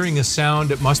hearing a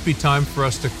sound. It must be time for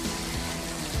us to...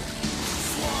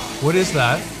 What is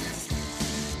that?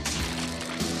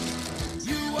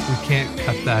 We can't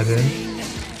cut that in.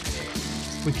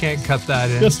 We can't cut that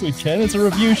in. Yes, we can. It's a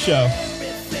review show.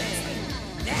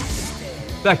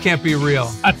 That can't be real.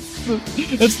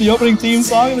 It's the opening theme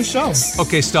song of the show.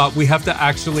 Okay, stop. We have to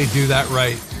actually do that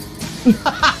right.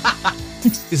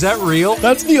 Is that real?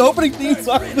 That's the opening theme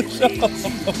song of the show.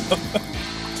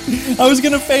 I was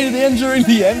going to fade it in during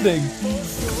the ending.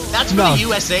 That's for the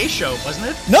USA show, wasn't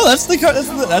it? No, that's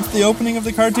the opening of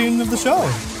the cartoon of the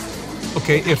show.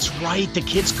 Okay, it's right, the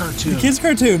kids' cartoon. The kids'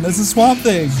 cartoon. That's the Swamp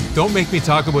Thing. Don't make me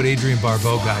talk about Adrienne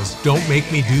Barbeau, guys. Don't make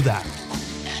me do that.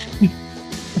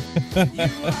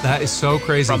 That is so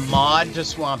crazy. From Maude to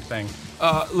Swamp Thing.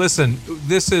 Listen,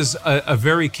 this is a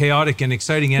very chaotic and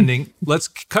exciting ending. Let's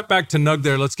cut back to Nug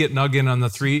there. Let's get Nug in on the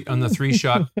three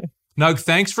shot. Nug,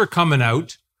 thanks for coming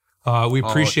out. We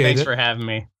appreciate it. Thanks for having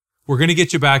me. We're going to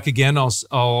get you back again.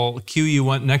 I'll cue you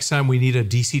one next time we need a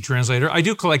DC translator. I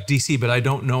do collect DC, but I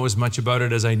don't know as much about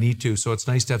it as I need to. So it's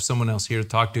nice to have someone else here to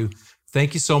talk to.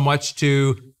 Thank you so much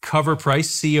to Cover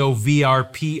Price,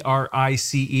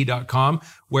 coverprice.com,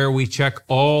 where we check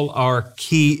all our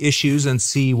key issues and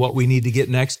see what we need to get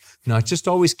next. Not just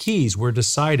always keys, we're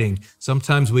deciding.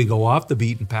 Sometimes we go off the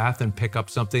beaten path and pick up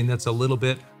something that's a little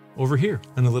bit over here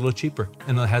and a little cheaper.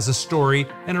 And it has a story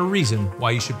and a reason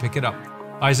why you should pick it up.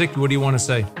 Isaac, what do you want to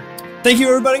say? Thank you,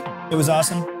 everybody. It was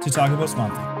awesome to talk about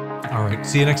Swamp Thing. All right.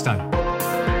 See you next time.